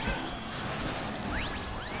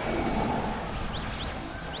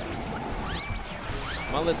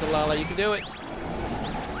 Come on, little Lala, you can do it.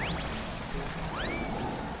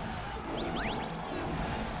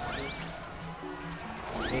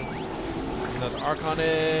 Okay. Another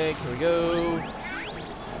Archonic. Here we go.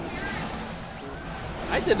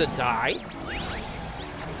 I didn't die.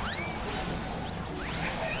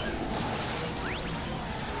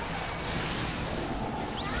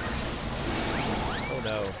 Oh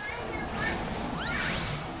no.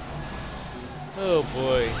 Oh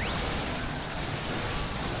boy.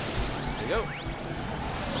 There you go.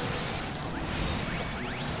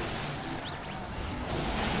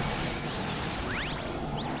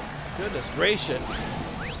 Goodness gracious.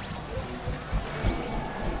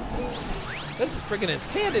 This is freaking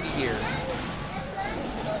insanity here.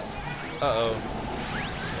 Uh-oh.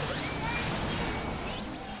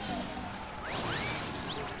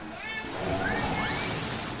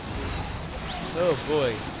 Oh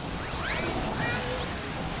boy.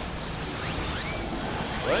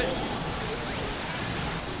 What?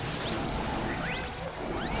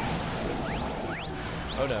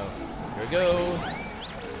 Oh no. Here we go.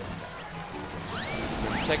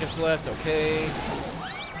 30 seconds left, okay.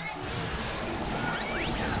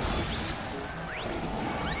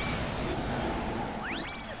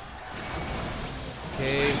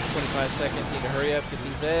 Okay, 25 seconds, need to hurry up, get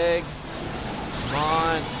these eggs. Come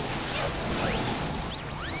on.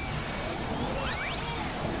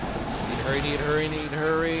 Need to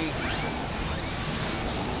hurry.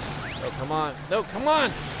 Oh, come on. No, come on!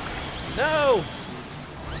 No!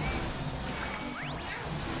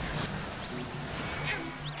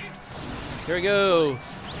 Here we go.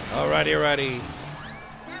 Alrighty.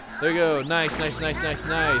 There you go. Nice.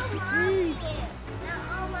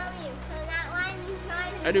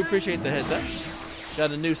 I do appreciate the heads up.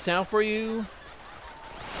 Got a new sound for you.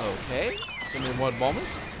 Okay. Give me one moment.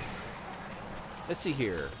 Let's see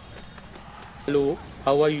here. Hello,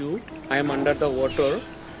 how are you? I am under the water.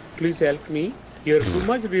 Please help me. Here too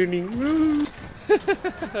much raining.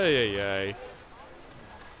 Ay.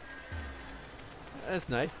 That's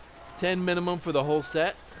nice. 10 minimum for the whole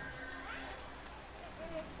set.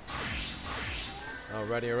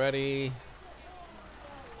 Alrighty.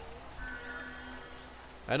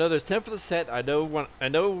 I know there's 10 for the set. I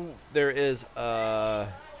know there is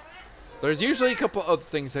there's usually a couple other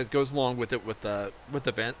things that goes along with it with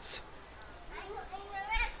events.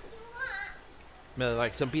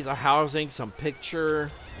 Like some piece of housing, some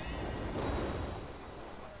picture.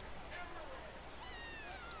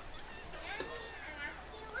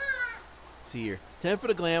 See here. 10 for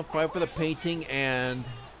the glam, 5 for the painting, and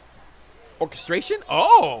orchestration?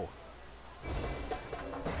 Oh!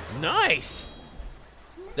 Nice!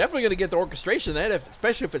 Definitely gonna get the orchestration then,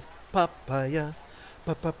 especially if it's papaya,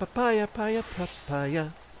 papaya, papaya, papaya,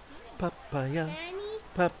 papaya, papaya,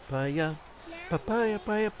 papaya,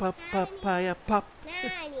 papaya, papaya, pop.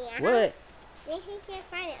 What? They can't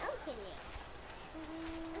find it. Open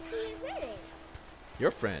it.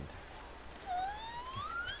 Your friend.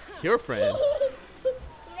 Your friend.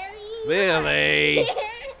 Lily.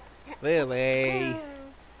 Lily.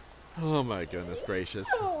 Oh my goodness gracious.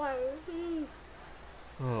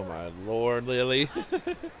 Oh my lord, Lily.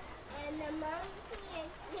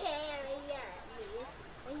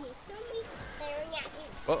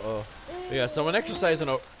 Uh-oh. We got someone exercising.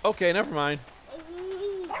 Okay, never mind.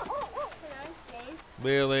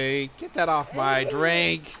 Lily, get that off my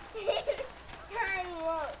drink.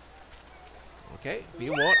 Okay, if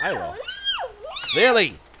you won't, I will.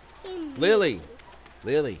 Lily.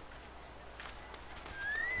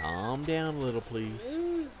 Calm down a little, please.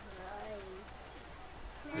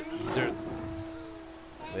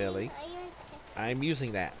 Lily, I'm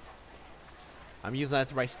using that. I'm using that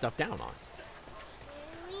to write stuff down on.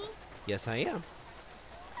 Yes, I am.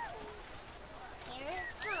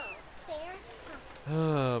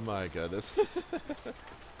 Oh my goodness. Let's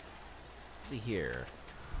see here.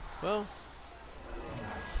 Well,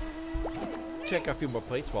 check a few more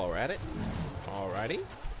plates while we're at it. Alrighty.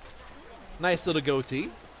 Nice little goatee.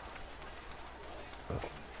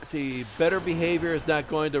 See, better behavior is not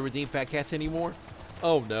going to redeem fat cats anymore.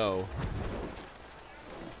 Oh no.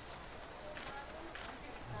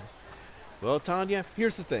 Well, Tanya,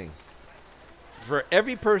 here's the thing. For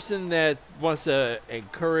every person that wants to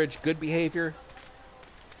encourage good behavior,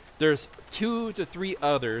 there's 2 to 3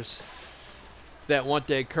 others that want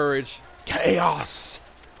to encourage chaos.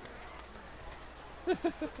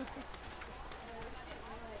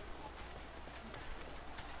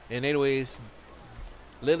 And anyways,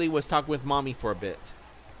 Lily was talking with Mommy for a bit.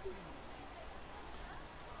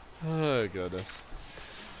 Oh, goodness.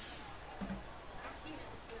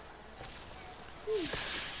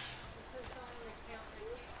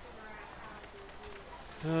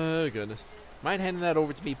 Oh, goodness. Mind handing that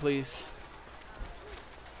over to me, please?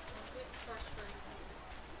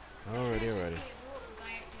 Alrighty, alrighty.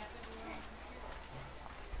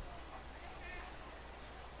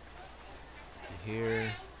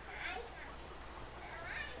 Here.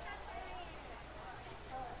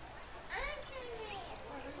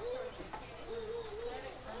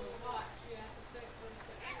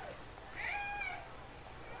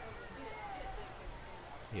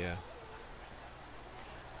 Yeah.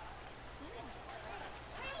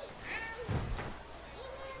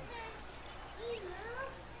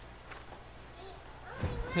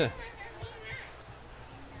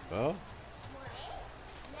 Well.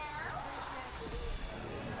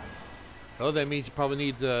 Oh, that means you probably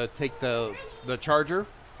need to take the charger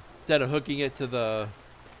instead of hooking it to the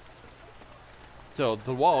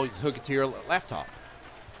wall. You hook it to your laptop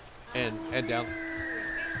and down.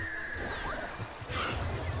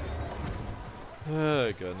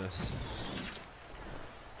 Oh goodness.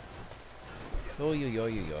 Oh yo yo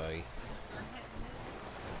yo yo.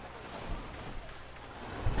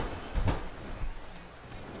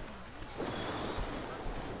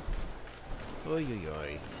 Oh yo yo.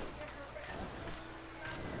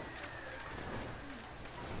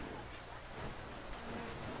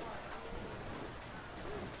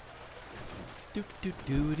 Do do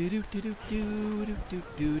do do do do do do do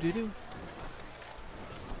do do do.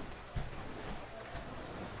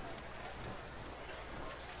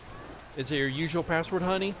 Is it your usual password,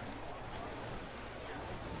 honey?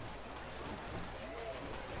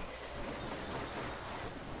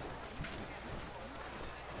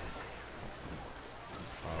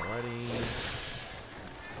 Alrighty.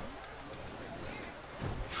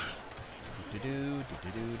 Do do do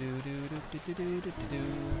do do do do do do do do.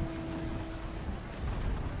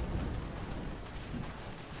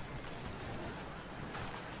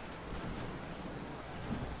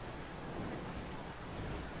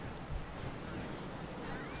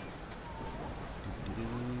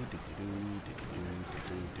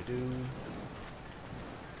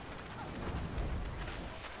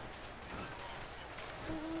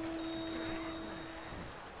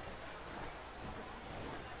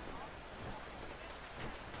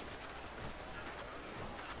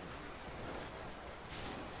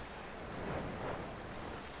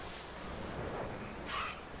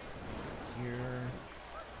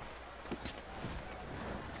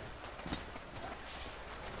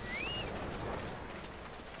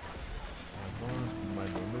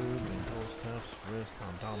 Rest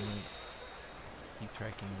on dominant. Keep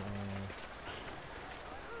tracking going.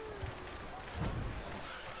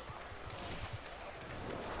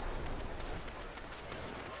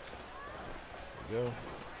 There we go.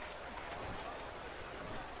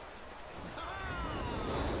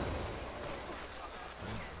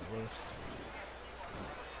 Rest.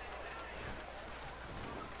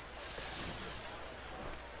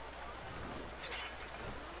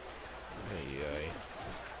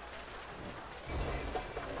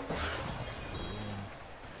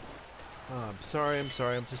 I'm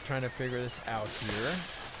sorry, I'm just trying to figure this out here.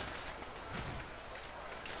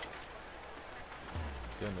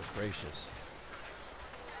 Goodness gracious.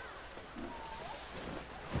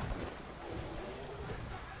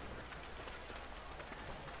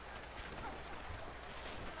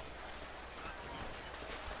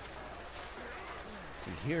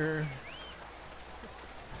 See here.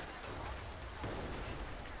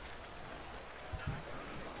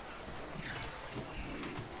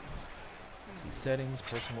 Settings,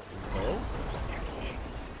 personal info.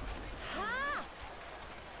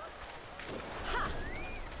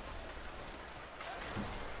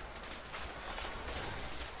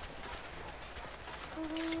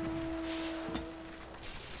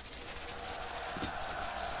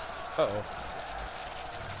 Uh-oh.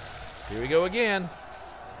 Here we go again.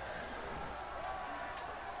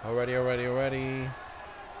 Alrighty.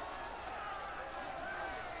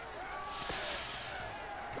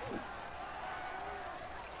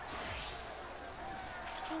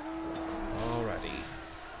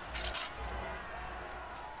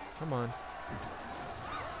 Come on.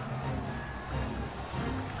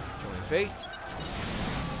 Join fate.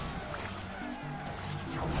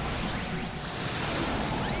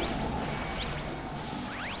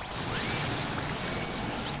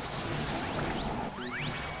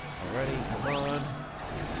 Alrighty, come on.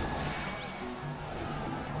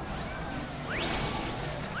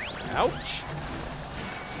 Ouch.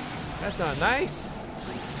 That's not nice.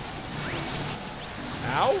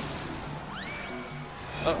 Ow.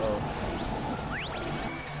 Uh-oh.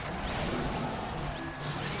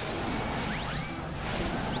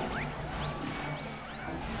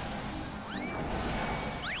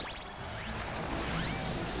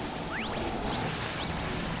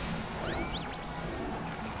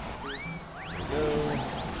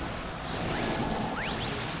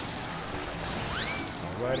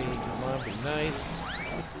 Alrighty, come on, be nice.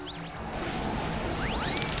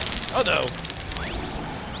 Oh no!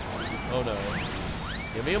 Oh no.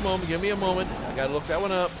 Give me a moment, give me a moment. I gotta look that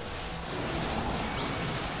one up.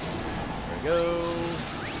 There we go.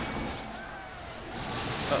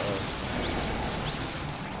 Uh-oh.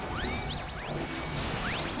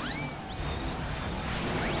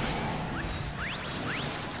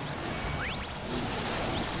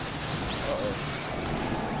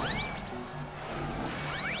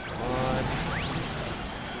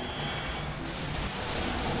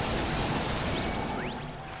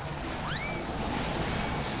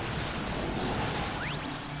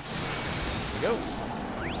 Go.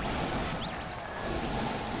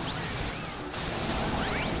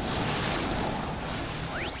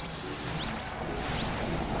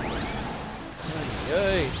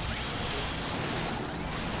 Hey.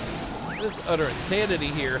 This is utter insanity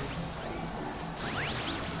here.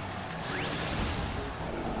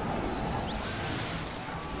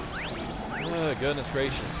 Oh, goodness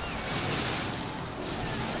gracious.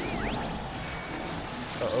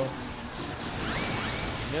 Uh-oh.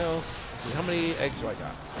 Else. Let's see, how many eggs do I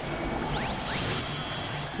got?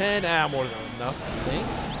 10. Ah, more than enough, I think.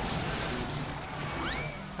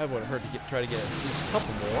 I would have hurt to try to get at least a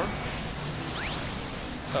couple more.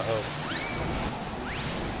 Uh-oh.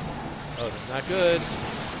 Oh, that's not good.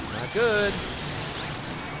 Not good.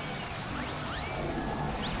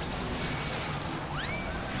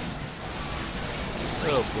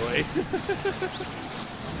 Oh boy.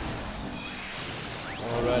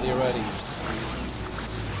 Alrighty, alrighty.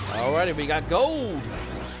 Alrighty, we got gold.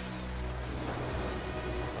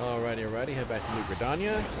 Alrighty, alrighty, head back to New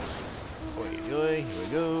Gridania. Oi, oi, here we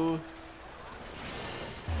go.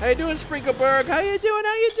 How you doing, Sprinkleberg? How you doing?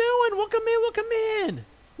 How you doing? Welcome in, welcome in.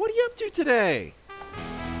 What are you up to today?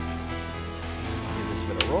 Give this a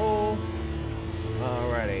bit of roll.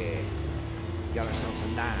 Alrighty. Got ourselves a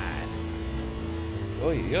 9.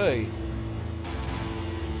 Oi, oi.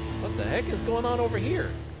 What the heck is going on over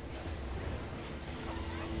here?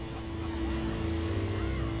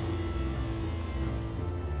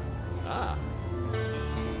 Ah.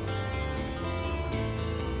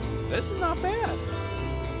 This is not bad.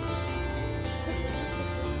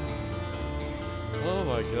 Oh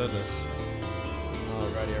my goodness.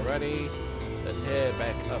 Alrighty, alrighty. Let's head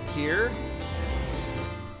back up here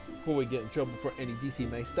before we get in trouble for any DC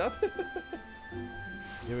May stuff.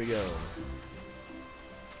 Here we go.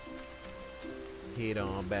 Head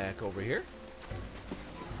on back over here.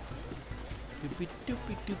 Doopy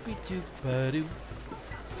doopy doopy doop-a-doo.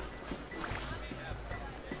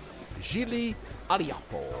 Gili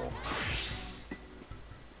Ariapo.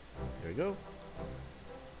 Here we go.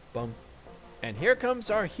 Bum. And here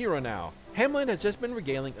comes our hero now. Hamlin has just been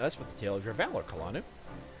regaling us with the tale of your valor, Kalanu.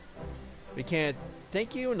 We can't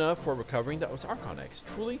thank you enough for recovering those Archon eggs.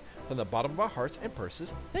 Truly, from the bottom of our hearts and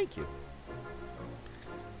purses, thank you.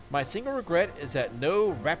 My single regret is that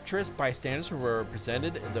no rapturous bystanders were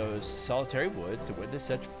presented in those solitary woods to witness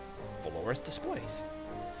such valorous displays.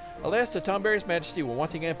 Alas, the Tonberry's majesty will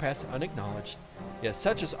once again pass unacknowledged, yet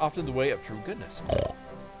such is often the way of true goodness.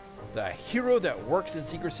 The hero that works in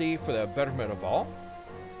secrecy for the betterment of all?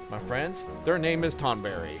 My friends, their name is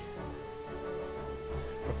Tonberry.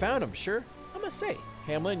 Profound, I'm sure. I must say,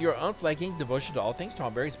 Hamlin, your unflagging devotion to all things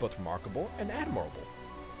Tonberry is both remarkable and admirable.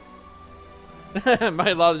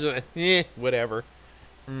 My logic, whatever.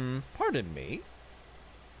 Pardon me.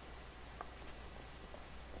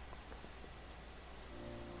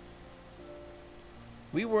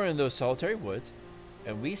 We were in those solitary woods,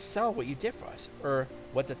 and we saw what you did for us, or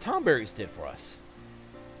what the Tonberries did for us.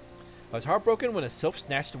 I was heartbroken when a sylph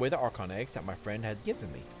snatched away the Archon eggs that my friend had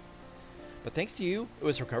given me. But thanks to you, it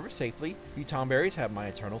was recovered safely. You Tonberries have my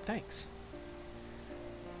eternal thanks.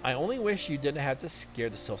 I only wish you didn't have to scare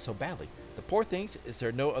the sylph so badly. The poor things, is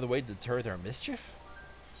there no other way to deter their mischief?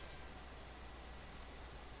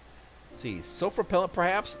 See, sulfur pellet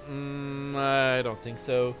perhaps? I don't think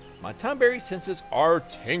so. My Tomberry senses are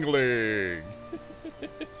tingling.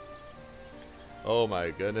 Oh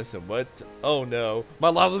my goodness, and what? Oh no, my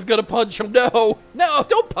Lala's gonna punch him. No, no,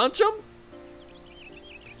 don't punch him.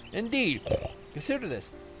 Indeed, consider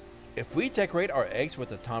this. If we decorate our eggs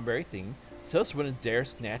with a Tomberry theme, Sos wouldn't dare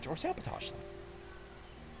snatch or sabotage them.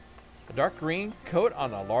 A dark green coat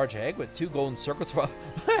on a large egg with 2 golden circles.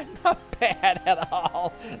 Not bad at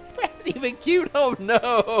all. Perhaps even cute. Oh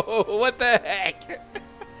no! What the heck?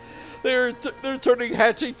 They're turning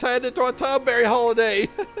Hatching-tide into a Tomberry holiday.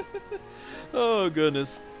 Oh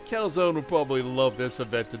goodness, Calzone would probably love this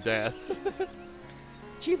event to death.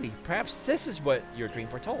 Chili, perhaps this is what your dream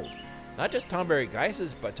foretold. Not just Tomberry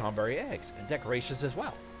geisers, but Tomberry eggs and decorations as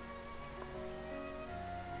well.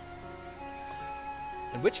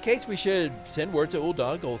 In which case, we should send word to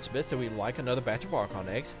Uldog Goldsmiths that we'd like another batch of Archon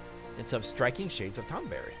eggs in some striking shades of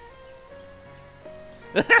Tomberry.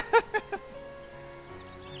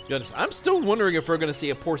 Goodness, I'm still wondering if we're going to see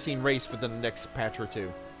a porcine race for the next patch or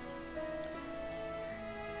two.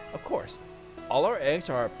 Of course, all our eggs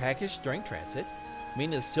are packaged during transit,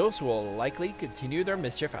 meaning the Sils will likely continue their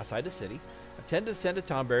mischief outside the city, intend to send a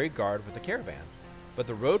Tomberry guard with a caravan, but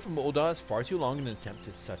the road from Ul'dah is far too long in an attempt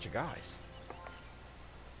to such a guise.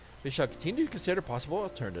 We shall continue to consider possible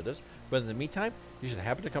alternatives, but in the meantime, you should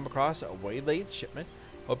happen to come across a waylaid shipment.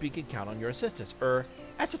 Hope you can count on your assistance,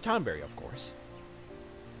 as a Tomberry, of course.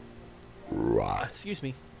 Excuse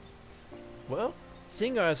me. Well,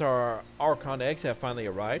 seeing as our Archon eggs have finally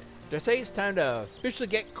arrived, dare say it's time to officially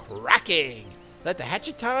get cracking. Let the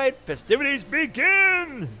Hatching-tide festivities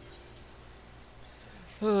begin!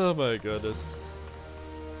 Oh my goodness.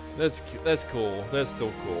 That's cool. That's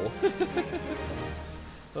still cool.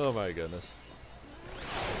 Oh my goodness.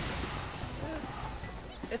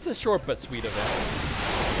 It's a short but sweet event.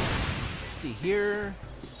 Let's see here.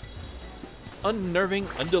 Unnerving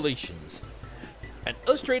Undulations. An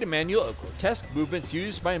illustrated manual of grotesque movements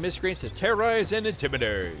used by miscreants to terrorize and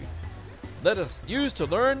intimidate. Let us use to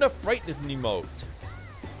learn the frightening emote.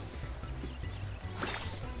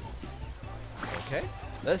 Okay,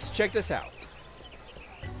 let's check this out.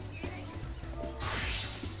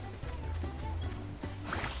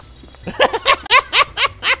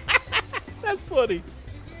 That's funny.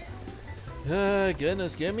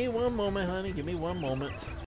 Goodness, give me one moment, honey. Give me one moment.